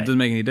anyway. Right. It doesn't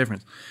make any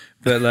difference.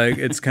 But like,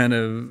 it's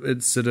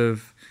sort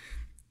of,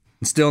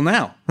 still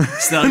now.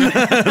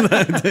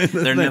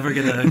 They're never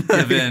going to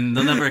give in.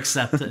 They'll never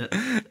accept it.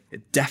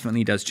 It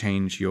definitely does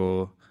change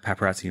your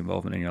paparazzi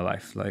involvement in your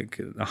life, like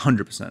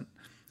 100%.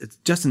 It's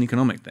just an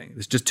economic thing.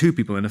 It's just two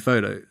people in a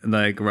photo,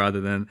 like,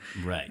 rather than...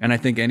 Right. And I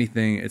think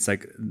it's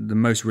like the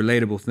most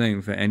relatable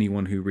thing for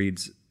anyone who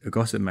reads a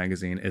gossip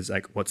magazine is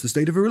like, what's the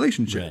state of a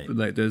relationship? Right.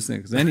 Like those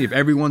things. If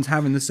everyone's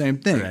having the same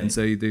thing. Right. And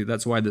so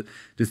that's why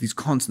there's these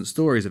constant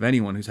stories of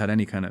anyone who's had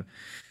any kind of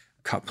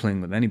coupling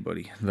with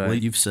anybody. Well,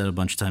 you've said a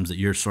bunch of times that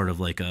you're sort of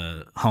like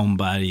a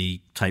homebody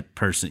type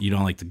person. You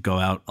don't like to go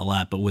out a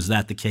lot, but was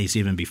that the case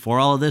even before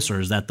all of this, or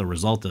is that the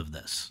result of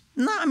this?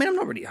 No, I mean, I'm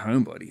not really a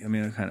homebody. I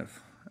mean, I'm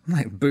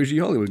like a bougie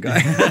Hollywood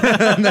guy.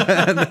 No,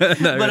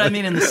 but I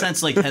mean, in the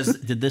sense, like,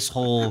 did this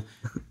whole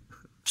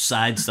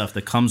side stuff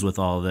that comes with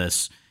all of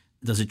this,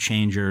 does it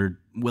change your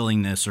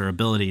willingness or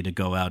ability to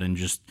go out and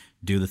just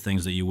do the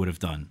things that you would have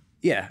done?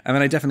 Yeah, I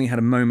mean, I definitely had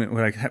a moment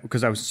where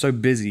because I was so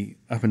busy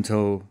up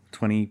until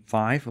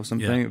 25 or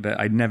something that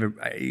I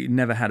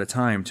never had a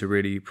time to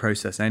really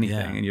process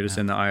anything, and you're just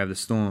in the eye of the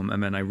storm.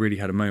 And then I really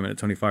had a moment at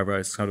 25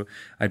 where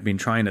I'd been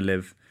trying to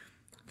live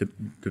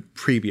the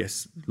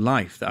previous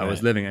life that I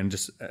was living, and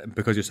just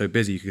because you're so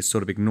busy, you could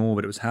sort of ignore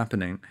what was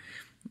happening.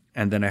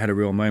 And then I had a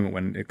real moment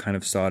when it kind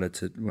of started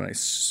to, when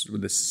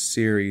the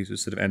series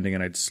was sort of ending,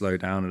 and I'd slow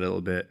down a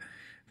little bit.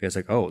 It's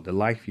like, oh, the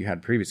life you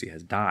had previously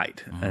has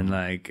died,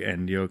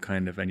 and you're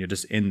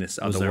just in this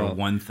other world. Was there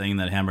one thing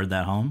that hammered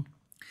that home?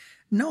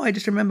 No, I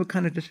just remember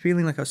kind of just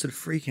feeling like I was sort of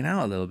freaking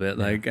out a little bit,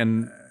 like,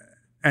 and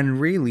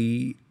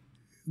really,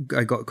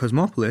 I got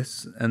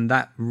Cosmopolis, and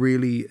that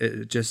really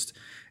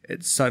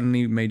it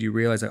suddenly made you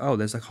realize, like, oh,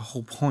 there's like a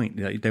whole point.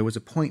 Like, there was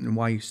a point in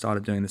why you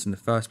started doing this in the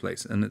first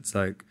place, and it's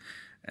like,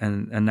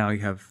 and now you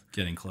have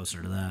getting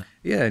closer to that.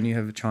 Yeah, and you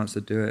have a chance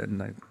to do it, and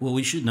like. Well,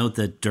 we should note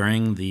that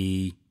during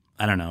the,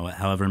 I don't know,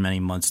 however many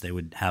months they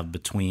would have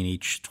between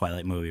each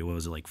Twilight movie. What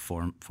was it, like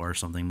four or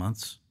something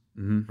months,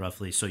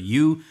 roughly? So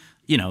you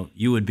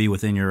would be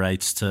within your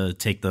rights to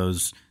take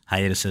those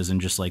hiatuses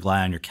and just like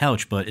lie on your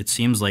couch. But it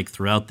seems like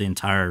throughout the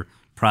entire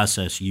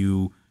process,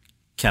 you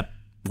kept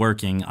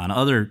working on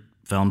other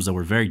films that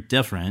were very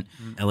different.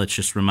 And let's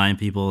just remind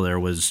people, there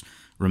was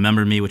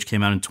Remember Me, which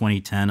came out in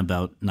 2010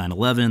 about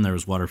 9/11. There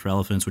was Water for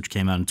Elephants, which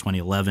came out in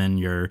 2011.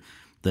 You're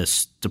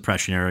this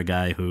Depression era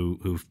guy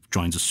who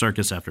joins a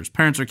circus after his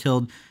parents are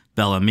killed.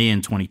 Bel Ami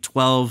in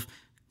 2012,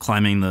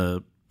 climbing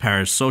the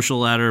Paris social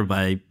ladder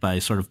by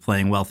sort of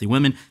playing wealthy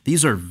women.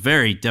 These are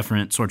very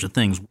different sorts of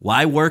things.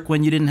 Why work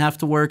when you didn't have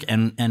to work?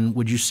 And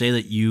would you say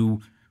that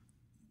you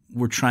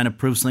were trying to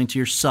prove something to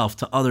yourself,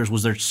 to others?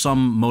 Was there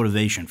some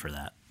motivation for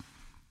that?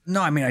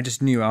 No, I mean, I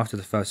just knew after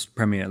the first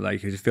premiere,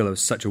 like, you feel there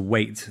was such a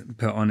weight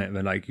put on it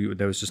that, like,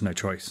 there was just no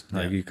choice.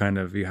 Like, you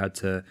had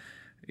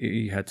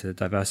to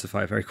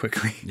diversify very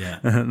quickly. Yeah.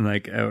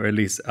 Like, or at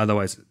least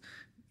otherwise.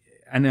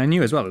 And I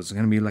knew as well, there's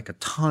going to be like a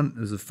ton,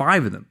 there's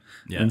 5 of them.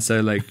 Yeah. And so,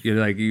 like,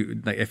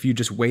 if you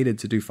just waited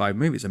to do 5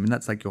 movies, I mean,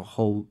 that's like your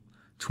whole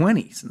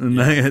 20s. And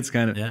like, it's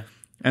kind of,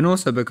 and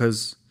also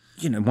because,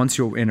 once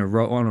you're on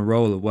a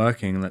roll of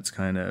working, that's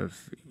kind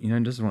of,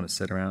 just want to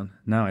sit around.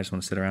 Now I just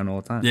want to sit around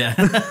all the time.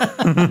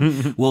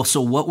 Yeah. Well,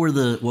 so what were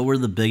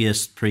the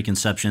biggest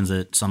preconceptions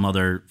that some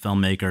other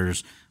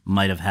filmmakers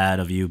might have had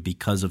of you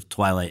because of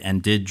Twilight?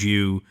 And did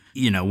you,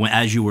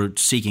 as you were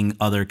seeking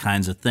other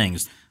kinds of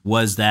things,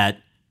 was that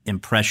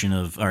impression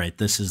of, all right,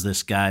 this is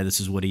this guy, this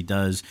is what he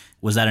does,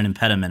 was that an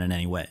impediment in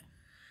any way?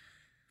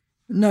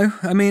 No,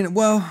 I mean,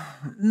 well,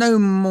 no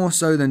more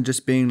so than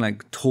just being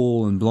like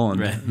tall and blonde.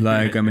 Right.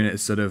 Like, I mean,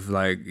 it's sort of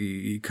like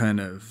you kind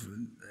of,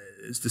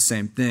 it's the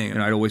same thing.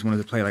 And I'd always wanted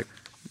to play like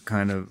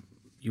kind of,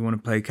 you want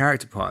to play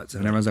character parts.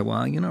 And everyone's like,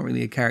 well, you're not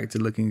really a character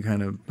looking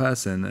kind of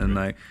person. And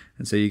like,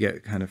 and so you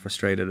get kind of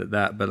frustrated at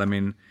that. But I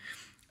mean,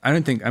 I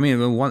don't think, I mean,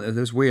 it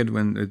was weird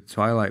when at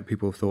Twilight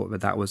people thought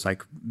that that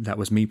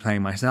was me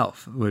playing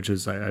myself, which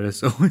is like, I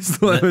just always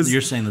thought it was.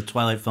 You're saying the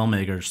Twilight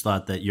filmmakers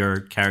thought that your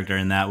character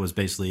in that was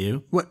basically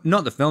you? What?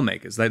 Not the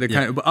filmmakers, like the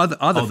kind of, but other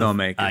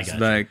filmmakers. I gotcha.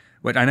 Like,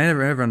 what I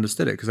never ever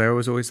understood it because I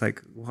was always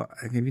like, what?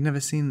 Have you never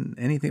seen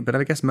anything? But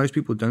I guess most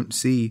people don't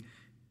see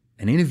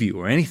an interview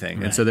or anything.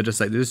 Right. And so they're just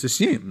like, they just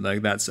assume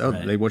like that's,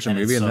 right. They watch a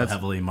movie and so that's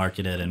heavily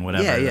marketed and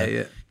whatever.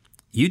 Yeah.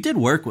 You did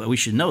work. We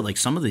should know, like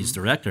some of these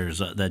directors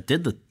that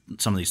did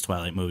some of these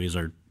Twilight movies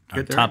are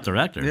top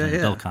directors.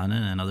 Yeah. Bill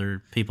Condon and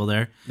other people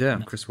there. Yeah,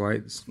 Chris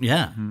Weitz.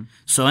 Yeah. Mm-hmm.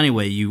 So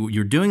anyway,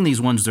 you're doing these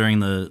ones during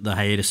the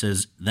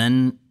hiatuses.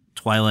 Then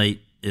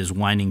Twilight is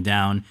winding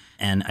down,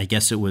 and I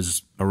guess it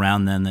was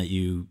around then that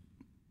you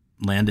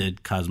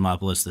landed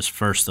Cosmopolis, this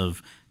first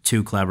of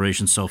 2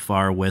 collaborations so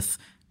far with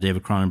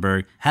David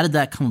Cronenberg. How did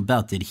that come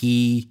about? Did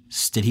he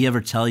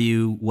ever tell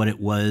you what it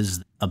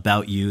was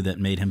about you that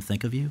made him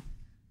think of you?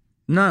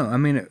 No, I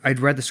mean, I'd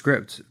read the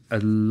script a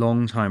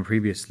long time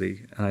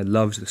previously, and I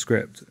loved the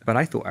script, but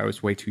I thought I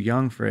was way too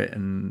young for it,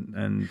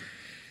 and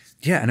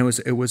I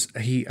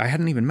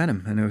hadn't even met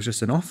him, and it was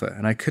just an offer,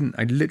 and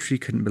I literally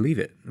couldn't believe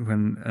it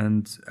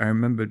and I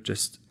remember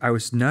I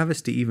was nervous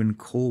to even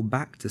call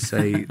back to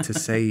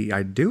say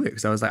I'd do it,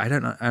 because I was like, I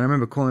don't know, and I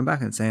remember calling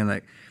back and saying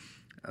like,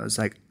 I was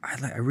like,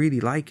 I really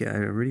like it, I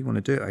really want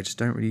to do it, I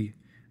don't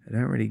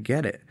really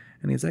get it.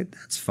 And he's like,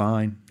 that's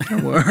fine,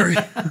 don't worry.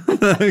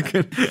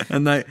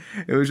 And like,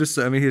 it was just,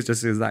 I mean,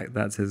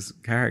 that's his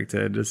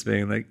character, just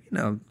being like,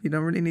 you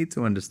don't really need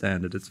to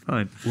understand it, it's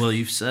fine. Well,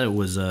 you've said it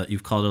was,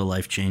 you've called it a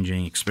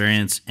life-changing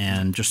experience,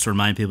 and just to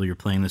remind people, you're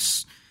playing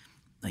this,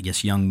 I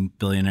guess, young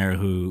billionaire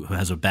who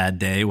has a bad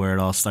day where it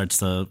all starts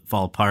to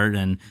fall apart,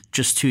 and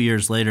just 2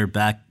 years later,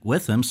 back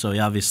with him, so he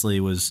obviously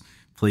was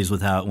pleased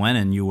with how it went,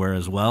 and you were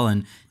as well.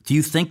 And do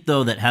you think,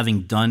 though, that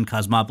having done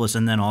Cosmopolis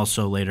and then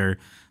also later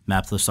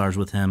Map to the Stars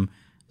with him,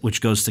 which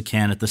goes to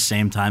Cannes at the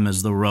same time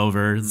as The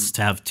Rover,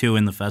 to have 2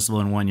 in the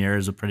festival in 1 year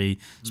is a pretty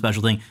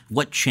special thing.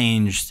 What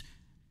changed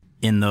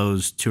in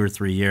those 2 or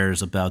 3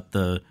 years about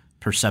the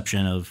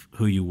perception of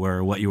who you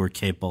were, what you were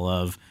capable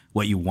of,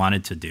 what you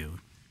wanted to do?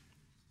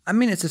 I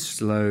mean, it's a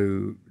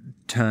slow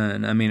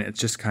turn. I mean,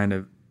 it's just kind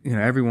of,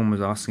 everyone was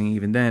asking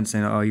even then,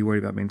 saying, "Oh, are you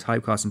worried about being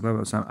typecast?" and blah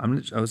blah blah. So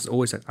I was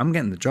always like, "I'm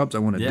getting the jobs I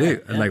want to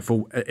do. Yeah. Like,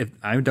 if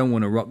I don't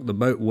want to rock the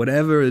boat,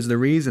 whatever is the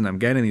reason, I'm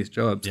getting these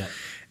jobs." Yeah.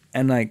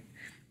 And like,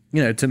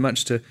 too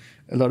much to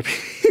a lot of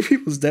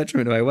people's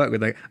detriment who I work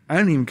with, like, I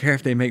don't even care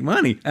if they make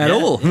money at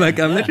all. Like,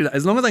 I'm literally,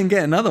 as long as I can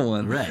get another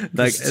one. Right.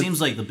 Like, it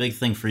seems like the big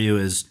thing for you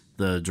is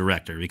the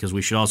director, because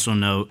we should also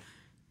note,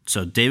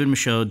 so David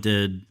Michôd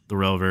did The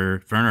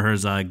Rover, Werner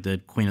Herzog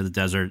did Queen of the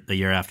Desert a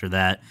year after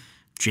that,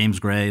 James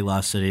Gray,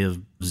 Lost City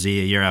of Z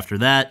a year after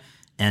that,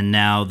 and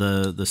now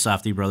the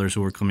Safdie brothers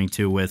who we're coming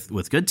to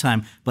with Good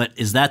Time. But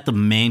is that the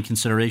main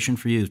consideration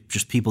for you,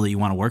 just people that you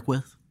want to work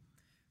with?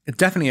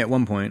 Definitely at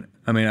one point.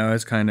 I mean, I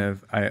was kind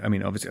of, I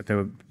mean, obviously there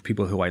were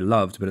people who I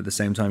loved, but at the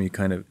same time,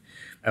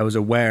 I was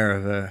aware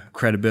of a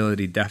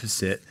credibility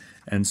deficit.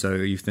 And so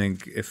you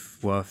think if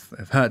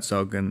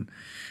Herzog and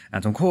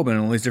Anton Corbijn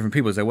and all these different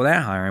people say, well, they're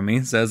hiring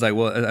me. So I was like,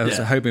 well, I was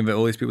hoping that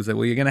all these people say,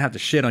 well, you're going to have to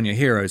shit on your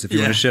heroes if you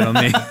want to shit on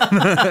me.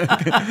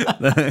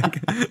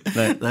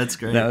 That's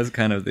great. That was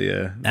kind of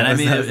the... and I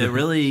mean, it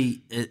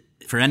really,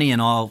 for any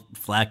and all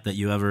flack that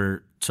you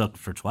ever took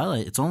for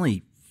Twilight, it's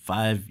only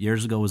 5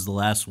 years ago was the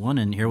last one,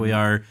 and here we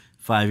are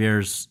 5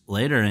 years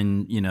later,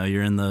 and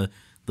you're in the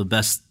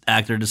best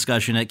actor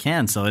discussion at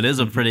Cannes. So it is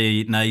a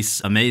pretty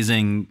nice,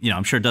 amazing.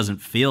 I'm sure it doesn't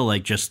feel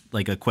like just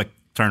like a quick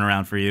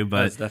turnaround for you,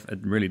 but it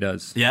really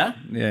does. Yeah.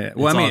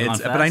 Well, I mean,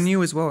 but I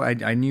knew as well.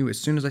 I knew as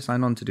soon as I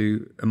signed on to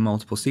do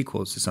multiple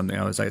sequels to something,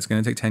 I was like, it's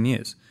going to take 10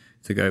 years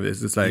to go over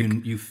this. It's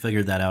like you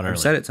figured that out early. I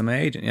said it to my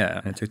agent. Yeah,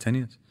 and it took 10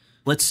 years.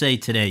 Let's say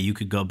today you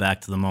could go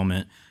back to the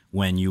moment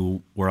when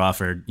you were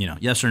offered,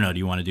 yes or no, do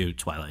you want to do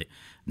Twilight?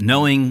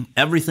 Knowing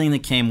everything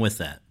that came with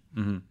that,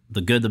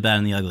 the good, the bad,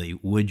 and the ugly,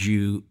 would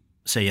you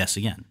say yes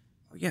again?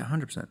 Yeah,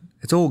 100%.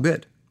 It's all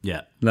good.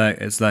 Yeah.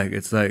 It's like.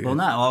 Well,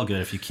 not all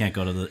good if you can't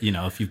go to the,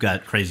 if you've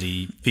got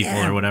crazy people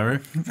or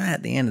whatever. But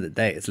at the end of the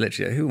day, it's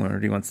literally who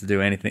really wants to do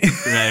anything.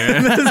 Right.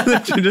 It's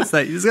literally just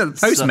like, you just got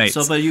Postmates.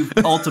 So, but you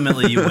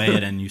ultimately weigh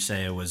it and you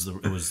say it was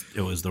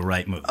the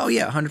right move. Oh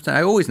yeah, 100%.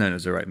 I always known it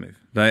was the right move.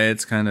 But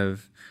it's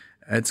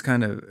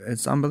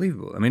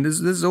unbelievable. I mean,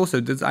 there's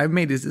also, I've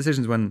made these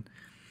decisions when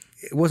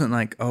it wasn't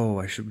like,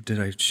 oh, should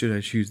I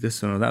choose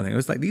this one or that thing. It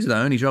was like, these are the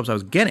only jobs I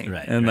was getting.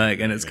 Right. And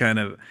it's kind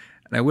of,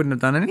 and I wouldn't have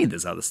done any of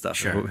this other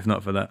stuff if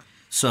not for that.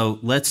 So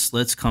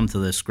let's come to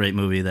this great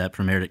movie that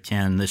premiered at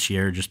Cannes this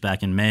year, just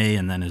back in May,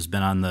 and then has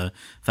been on the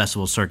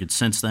festival circuit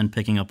since then,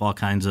 picking up all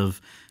kinds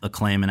of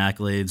acclaim and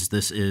accolades.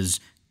 This is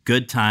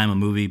Good Time, a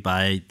movie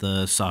by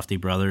the Safdie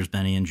brothers,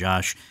 Benny and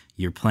Josh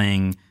You're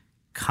playing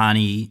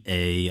Connie,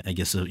 I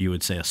guess you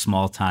would say a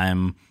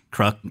small-time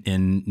crook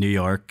in New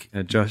York.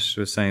 Josh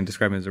was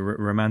describing as a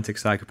romantic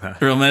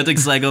psychopath. Romantic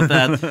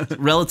psychopath.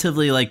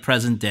 Relatively like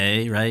present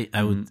day, right?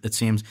 It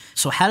seems.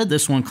 So how did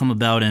this one come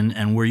about,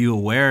 and were you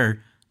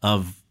aware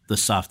of the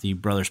Safdie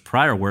brothers'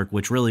 prior work,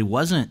 which really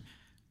wasn't,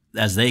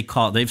 as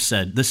they've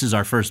said, this is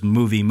our first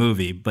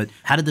movie, but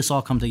how did this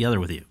all come together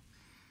with you?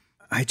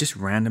 I just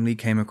randomly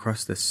came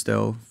across this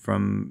still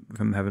from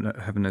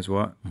Heaven Knows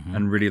What,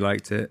 and really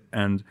liked it,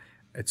 and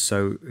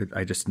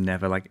I just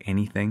never like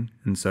anything.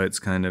 And so it's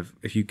kind of,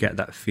 if you get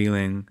that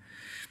feeling,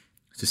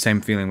 it's the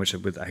same feeling which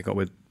I got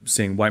with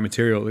seeing White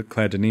Material, the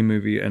Claire Denis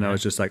movie. And I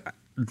was just like, I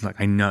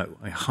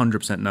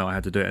 100% know I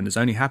had to do it. And it's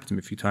only happened to me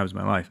a few times in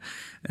my life.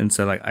 And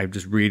so like, I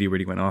just really,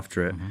 really went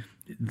after it.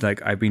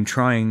 Like I've been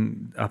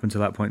trying up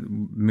until that point,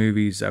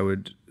 movies, I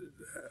would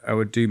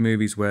do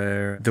movies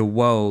where the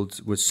world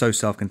was so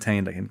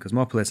self-contained, like in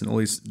Cosmopolis and all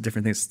these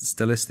different things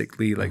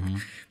stylistically, like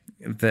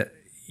that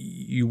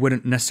you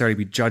wouldn't necessarily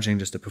be judging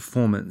just a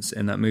performance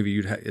in that movie.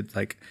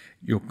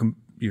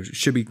 You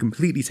should be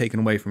completely taken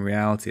away from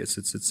reality.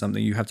 It's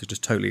something you have to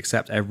just totally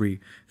accept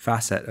every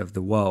facet of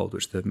the world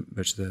which the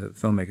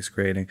filmmaker's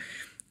creating.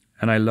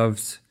 And I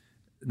loved,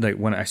 like,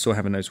 when I saw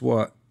Heaven Knows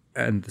What,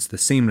 and the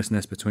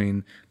seamlessness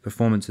between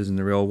performances in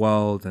the real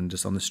world and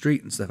just on the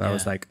street and stuff. I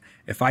was like,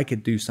 if I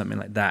could do something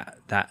like that,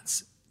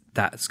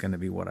 that's going to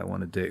be what I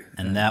want to do.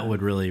 And that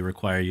would really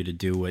require you to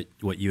do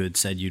what you had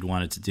said you'd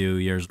wanted to do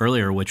years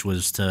earlier, which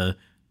was to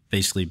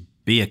basically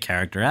be a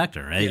character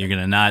actor, right? You're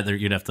going to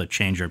you'd have to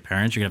change your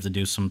appearance. You're going to have to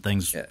do some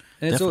things. Yeah.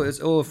 And it's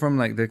all from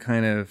like the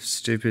kind of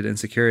stupid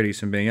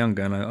insecurities from being young,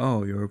 going like,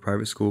 oh, you're a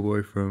private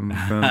schoolboy from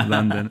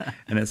London.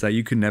 And it's like,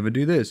 you can never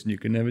do this and you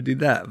can never do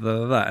that, blah,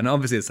 blah, blah. And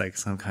obviously it's like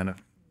some kind of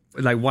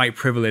like white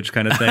privilege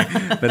kind of thing,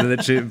 but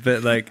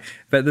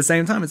at the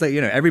same time, it's like,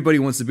 everybody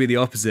wants to be the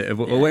opposite of,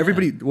 or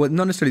everybody, well,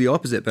 not necessarily the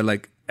opposite, but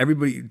like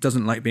everybody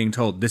doesn't like being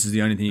told this is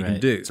the only thing you can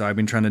do. So I've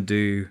been trying to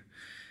do,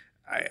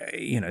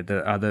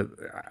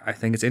 I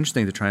think it's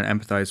interesting to try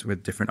and empathize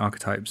with different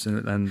archetypes,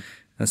 and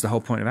that's the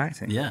whole point of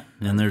acting. Yeah,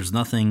 and there's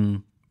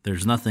nothing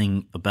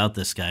about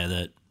this guy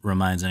that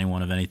reminds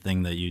anyone of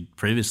anything that you'd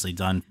previously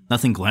done.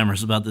 Nothing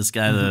glamorous about this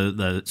guy.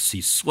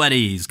 He's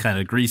sweaty, he's kind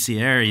of greasy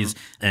hair,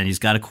 and he's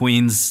got a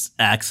Queen's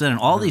accent, and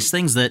all these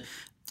things that.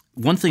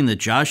 One thing that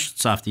Josh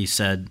Safdie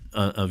said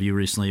of you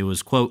recently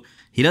was, quote,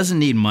 "He doesn't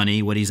need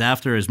money. What he's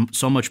after is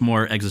so much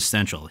more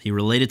existential. He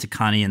related to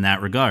Connie in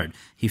that regard.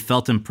 He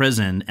felt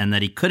imprisoned and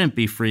that he couldn't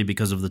be free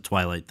because of the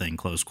Twilight thing,"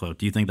 close quote.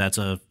 Do you think that's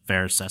a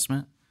fair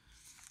assessment?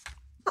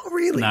 Not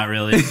really. Not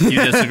really.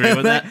 You disagree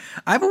with that?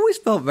 I've always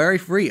felt very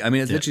free. I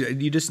mean, it's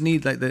literally, you just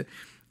need like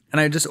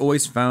and I just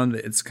always found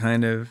that it's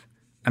kind of,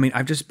 I mean,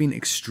 I've just been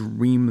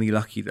extremely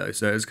lucky though.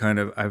 So it's kind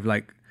of, I've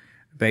like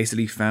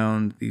basically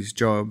found these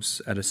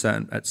jobs at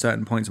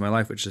certain points in my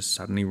life which just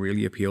suddenly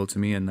really appealed to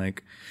me, and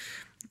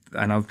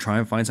I'll try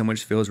and find something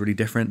which feels really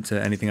different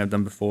to anything I've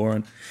done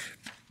before.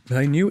 But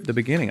I knew at the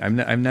beginning,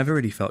 I've never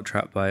really felt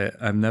trapped by it.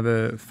 I've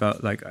never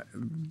felt like,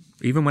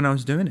 even when I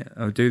was doing it,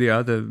 I would do the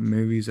other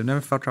movies, I've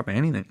never felt trapped by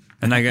anything.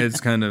 And like,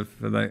 it's kind of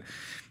like,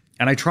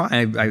 and I try,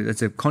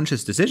 it's a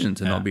conscious decision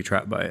to not be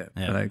trapped by it,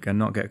 and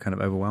not get kind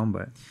of overwhelmed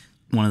by it.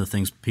 One of the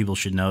things people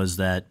should know is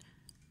that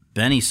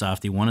Benny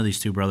Safdie, one of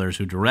these two brothers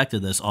who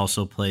directed this,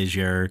 also plays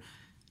your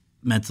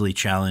mentally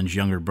challenged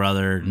younger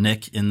brother,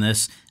 Nick, in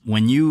this.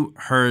 When you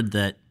heard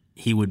that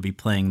he would be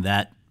playing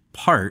that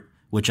part,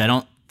 which I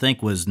don't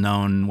think was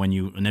known when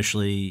you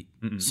initially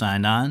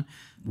signed on,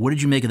 what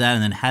did you make of that?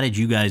 And then how did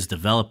you guys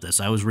develop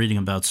this? I was reading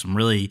about some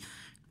really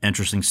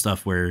interesting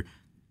stuff where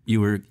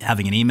you were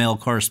having an email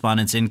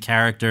correspondence in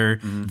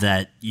character,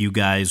 that you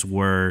guys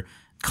were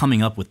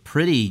coming up with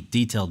pretty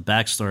detailed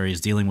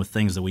backstories dealing with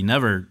things that we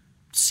never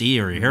see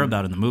or hear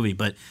about in the movie.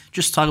 But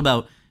just talk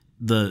about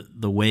the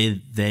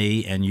way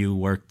they and you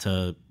work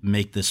to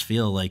make this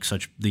feel like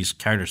these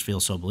characters feel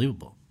so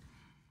believable.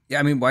 Yeah,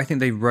 I mean, I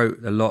think they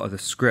wrote a lot of the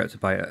script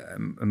by,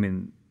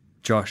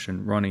 Josh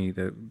and Ronnie,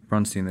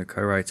 Bronstein, the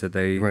co-writer,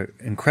 they wrote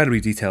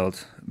incredibly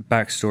detailed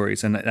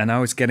backstories. And I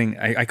was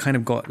I kind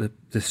of got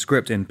the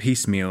script in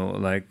piecemeal,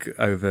 like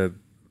over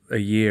a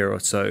year or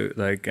so,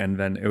 like, and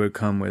then it would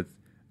come with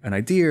an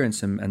idea and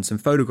some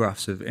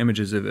photographs of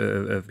images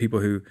of people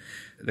who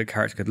the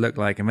character could look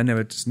like. And then there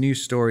were just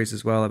news stories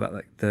as well about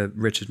like the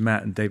Richard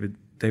Matt and David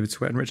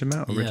Sweat and Richard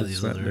Matt. Or Richard these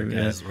Sweat, other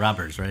guys,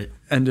 robbers, right?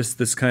 And just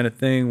this kind of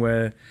thing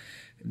where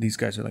these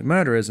guys are like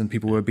murderers and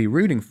people would be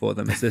rooting for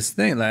them. It's this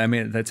thing, like, I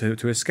mean,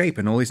 to escape,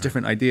 and all these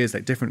different ideas,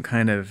 like different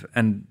kind of,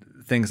 and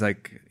things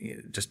like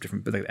just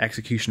different, like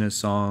Executioner's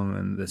Song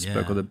and this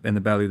book, or In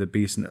the Belly of the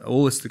Beast, and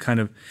all this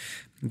kind of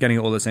getting it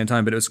all at the same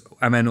time. But it was,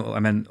 I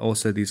meant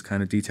also these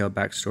kind of detailed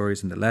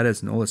backstories and the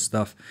letters and all this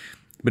stuff.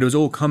 But it was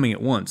all coming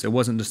at once. It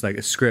wasn't just like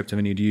a script. I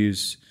mean, you'd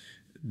use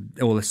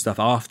all this stuff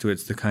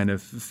afterwards to kind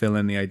of fill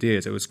in the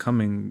ideas. It was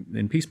coming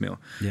in piecemeal,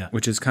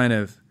 which is kind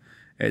of,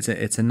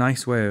 it's a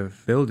nice way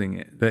of building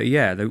it. But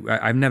yeah,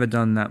 I've never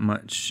done that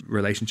much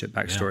relationship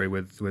backstory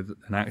with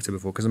an actor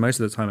before, because most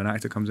of the time an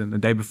actor comes in the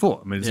day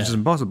before. I mean, it's just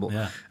impossible.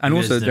 Yeah. And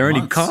also, they're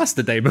only cast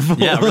the day before.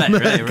 Yeah,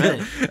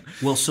 right.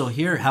 Well, so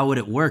here, how would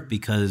it work?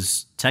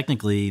 Because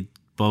technically,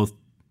 both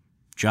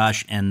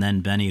Josh and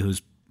then Benny,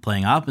 who's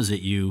playing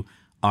opposite you,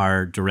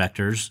 are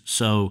directors.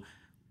 So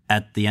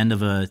at the end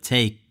of a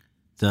take,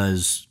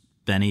 does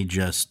Benny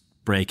just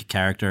break a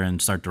character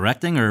and start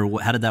directing,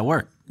 or how did that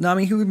work? No, I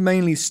mean, he would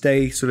mainly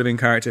stay sort of in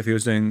character if he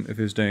was doing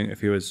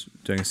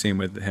a scene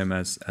with him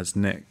as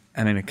Nick,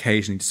 and then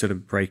occasionally to sort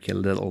of break it a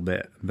little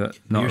bit, but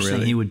not really. You're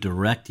saying he would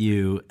direct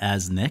you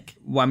as Nick?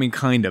 Well, I mean,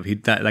 kind of.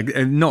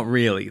 Not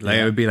really. Like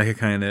it would be like a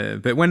kind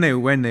of. But when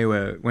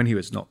he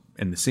was not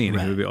in the scene,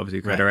 he would be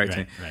obviously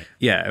co-directing. Right.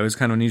 Yeah, it was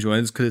kind of unusual.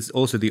 It's because it's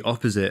also the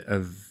opposite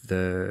of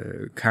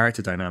the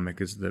character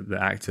dynamic is the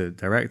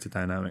actor-director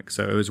dynamic.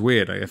 So it was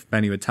weird. Like if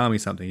Benny would tell me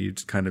something, you'd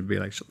just kind of be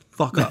like, "Shut the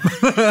fuck up!"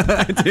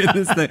 I did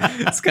this thing.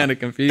 It's kind of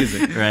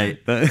confusing, right?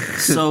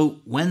 So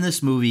when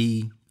this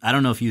movie, I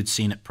don't know if you'd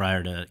seen it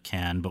prior to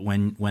Cannes, but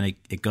when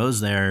it goes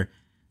there,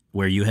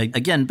 where you had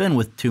again been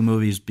with 2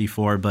 movies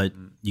before, but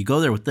you go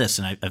there with this,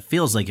 and it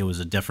feels like it was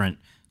a different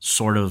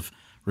sort of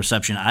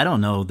reception. I don't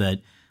know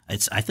that.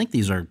 I think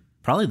these are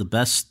probably the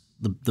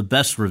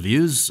best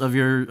reviews of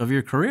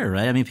your career,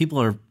 right? I mean,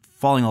 people are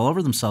falling all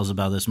over themselves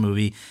about this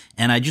movie,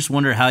 and I just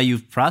wonder how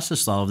you've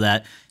processed all of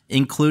that,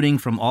 including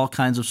from all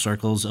kinds of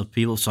circles of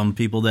people. Some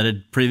people that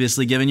had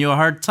previously given you a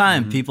hard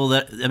time, people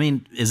that, I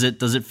mean, does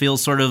it feel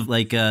sort of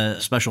like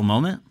a special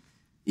moment?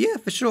 Yeah,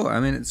 for sure. I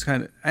mean, it's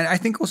kind of, and I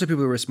think also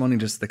people are responding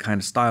just to the kind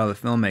of style of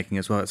filmmaking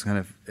as well.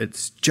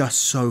 It's just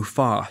so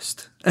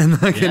fast,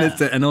 and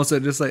and also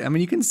just like, I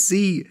mean, you can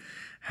see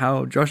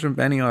how Josh and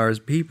Benny are as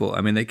people.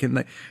 I mean, they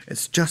can,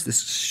 it's just this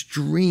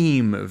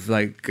stream of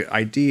like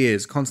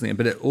ideas constantly,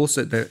 but it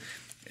also but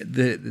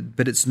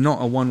it's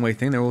not a one-way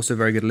thing. They're also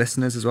very good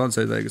listeners as well. And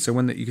so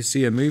when you can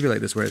see a movie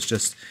like this where it's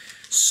just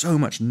so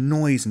much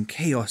noise and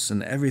chaos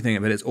and everything,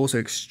 but it's also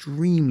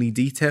extremely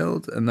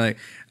detailed, and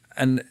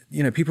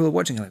people are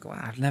watching like,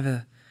 wow,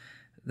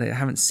 they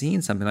haven't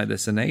seen something like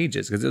this in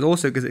ages, because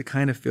it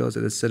kind of feels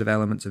like there's sort of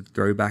elements of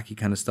throwbacky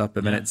kind of stuff,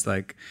 but then it's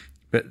like.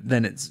 But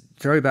then it's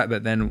throwback,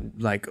 but then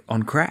like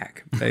on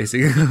crack,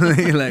 basically.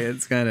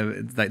 It's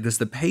like just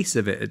the pace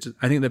of it.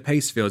 I think the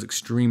pace feels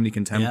extremely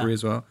contemporary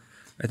as well.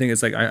 I think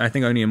it's like I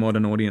think only a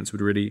modern audience would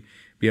really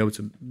be able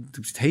to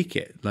take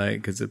it,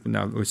 like, because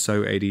now we're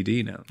so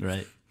ADD now.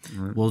 Right.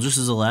 Well, just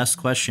as a last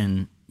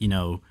question,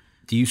 do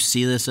you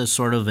see this as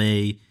sort of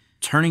a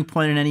turning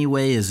point in any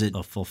way? Is it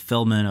a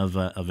fulfillment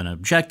of an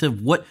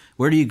objective?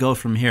 Where do you go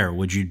from here?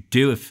 Would you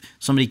if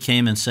somebody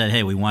came and said,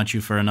 hey, we want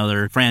you for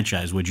another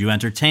franchise, would you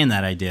entertain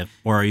that idea?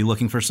 Or are you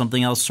looking for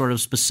something else sort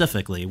of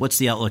specifically? What's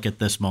the outlook at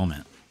this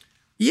moment?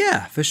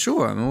 Yeah, for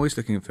sure. I'm always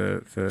looking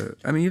for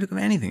I mean, you look at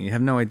anything, you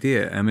have no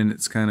idea. I mean,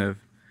 it's kind of,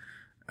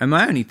 and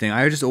my only thing,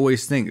 I just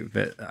always think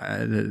that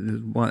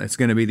it's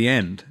going to be the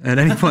end. At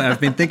any point, I've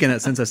been thinking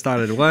that since I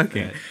started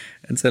working.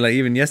 And so like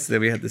even yesterday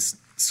we had this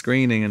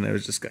screening, and there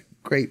was just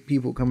great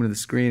people coming to the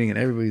screening, and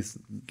everybody's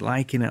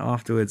liking it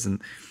afterwards,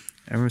 and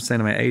I remember saying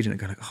to my agent,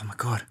 going like, oh my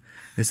God,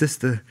 is this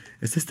the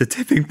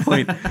tipping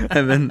point?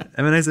 and then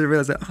I sort of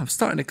realized that, I'm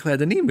starting a Claire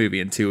Denis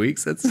movie in 2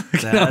 weeks. That's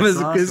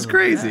awesome. It's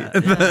crazy.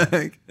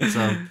 Yeah.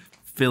 So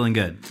feeling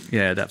good.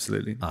 Yeah,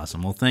 absolutely.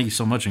 Awesome. Well, thank you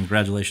so much, and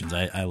congratulations.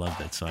 I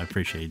loved it, so I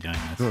appreciate you doing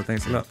this. Cool,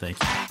 thanks a lot. Thank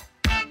you.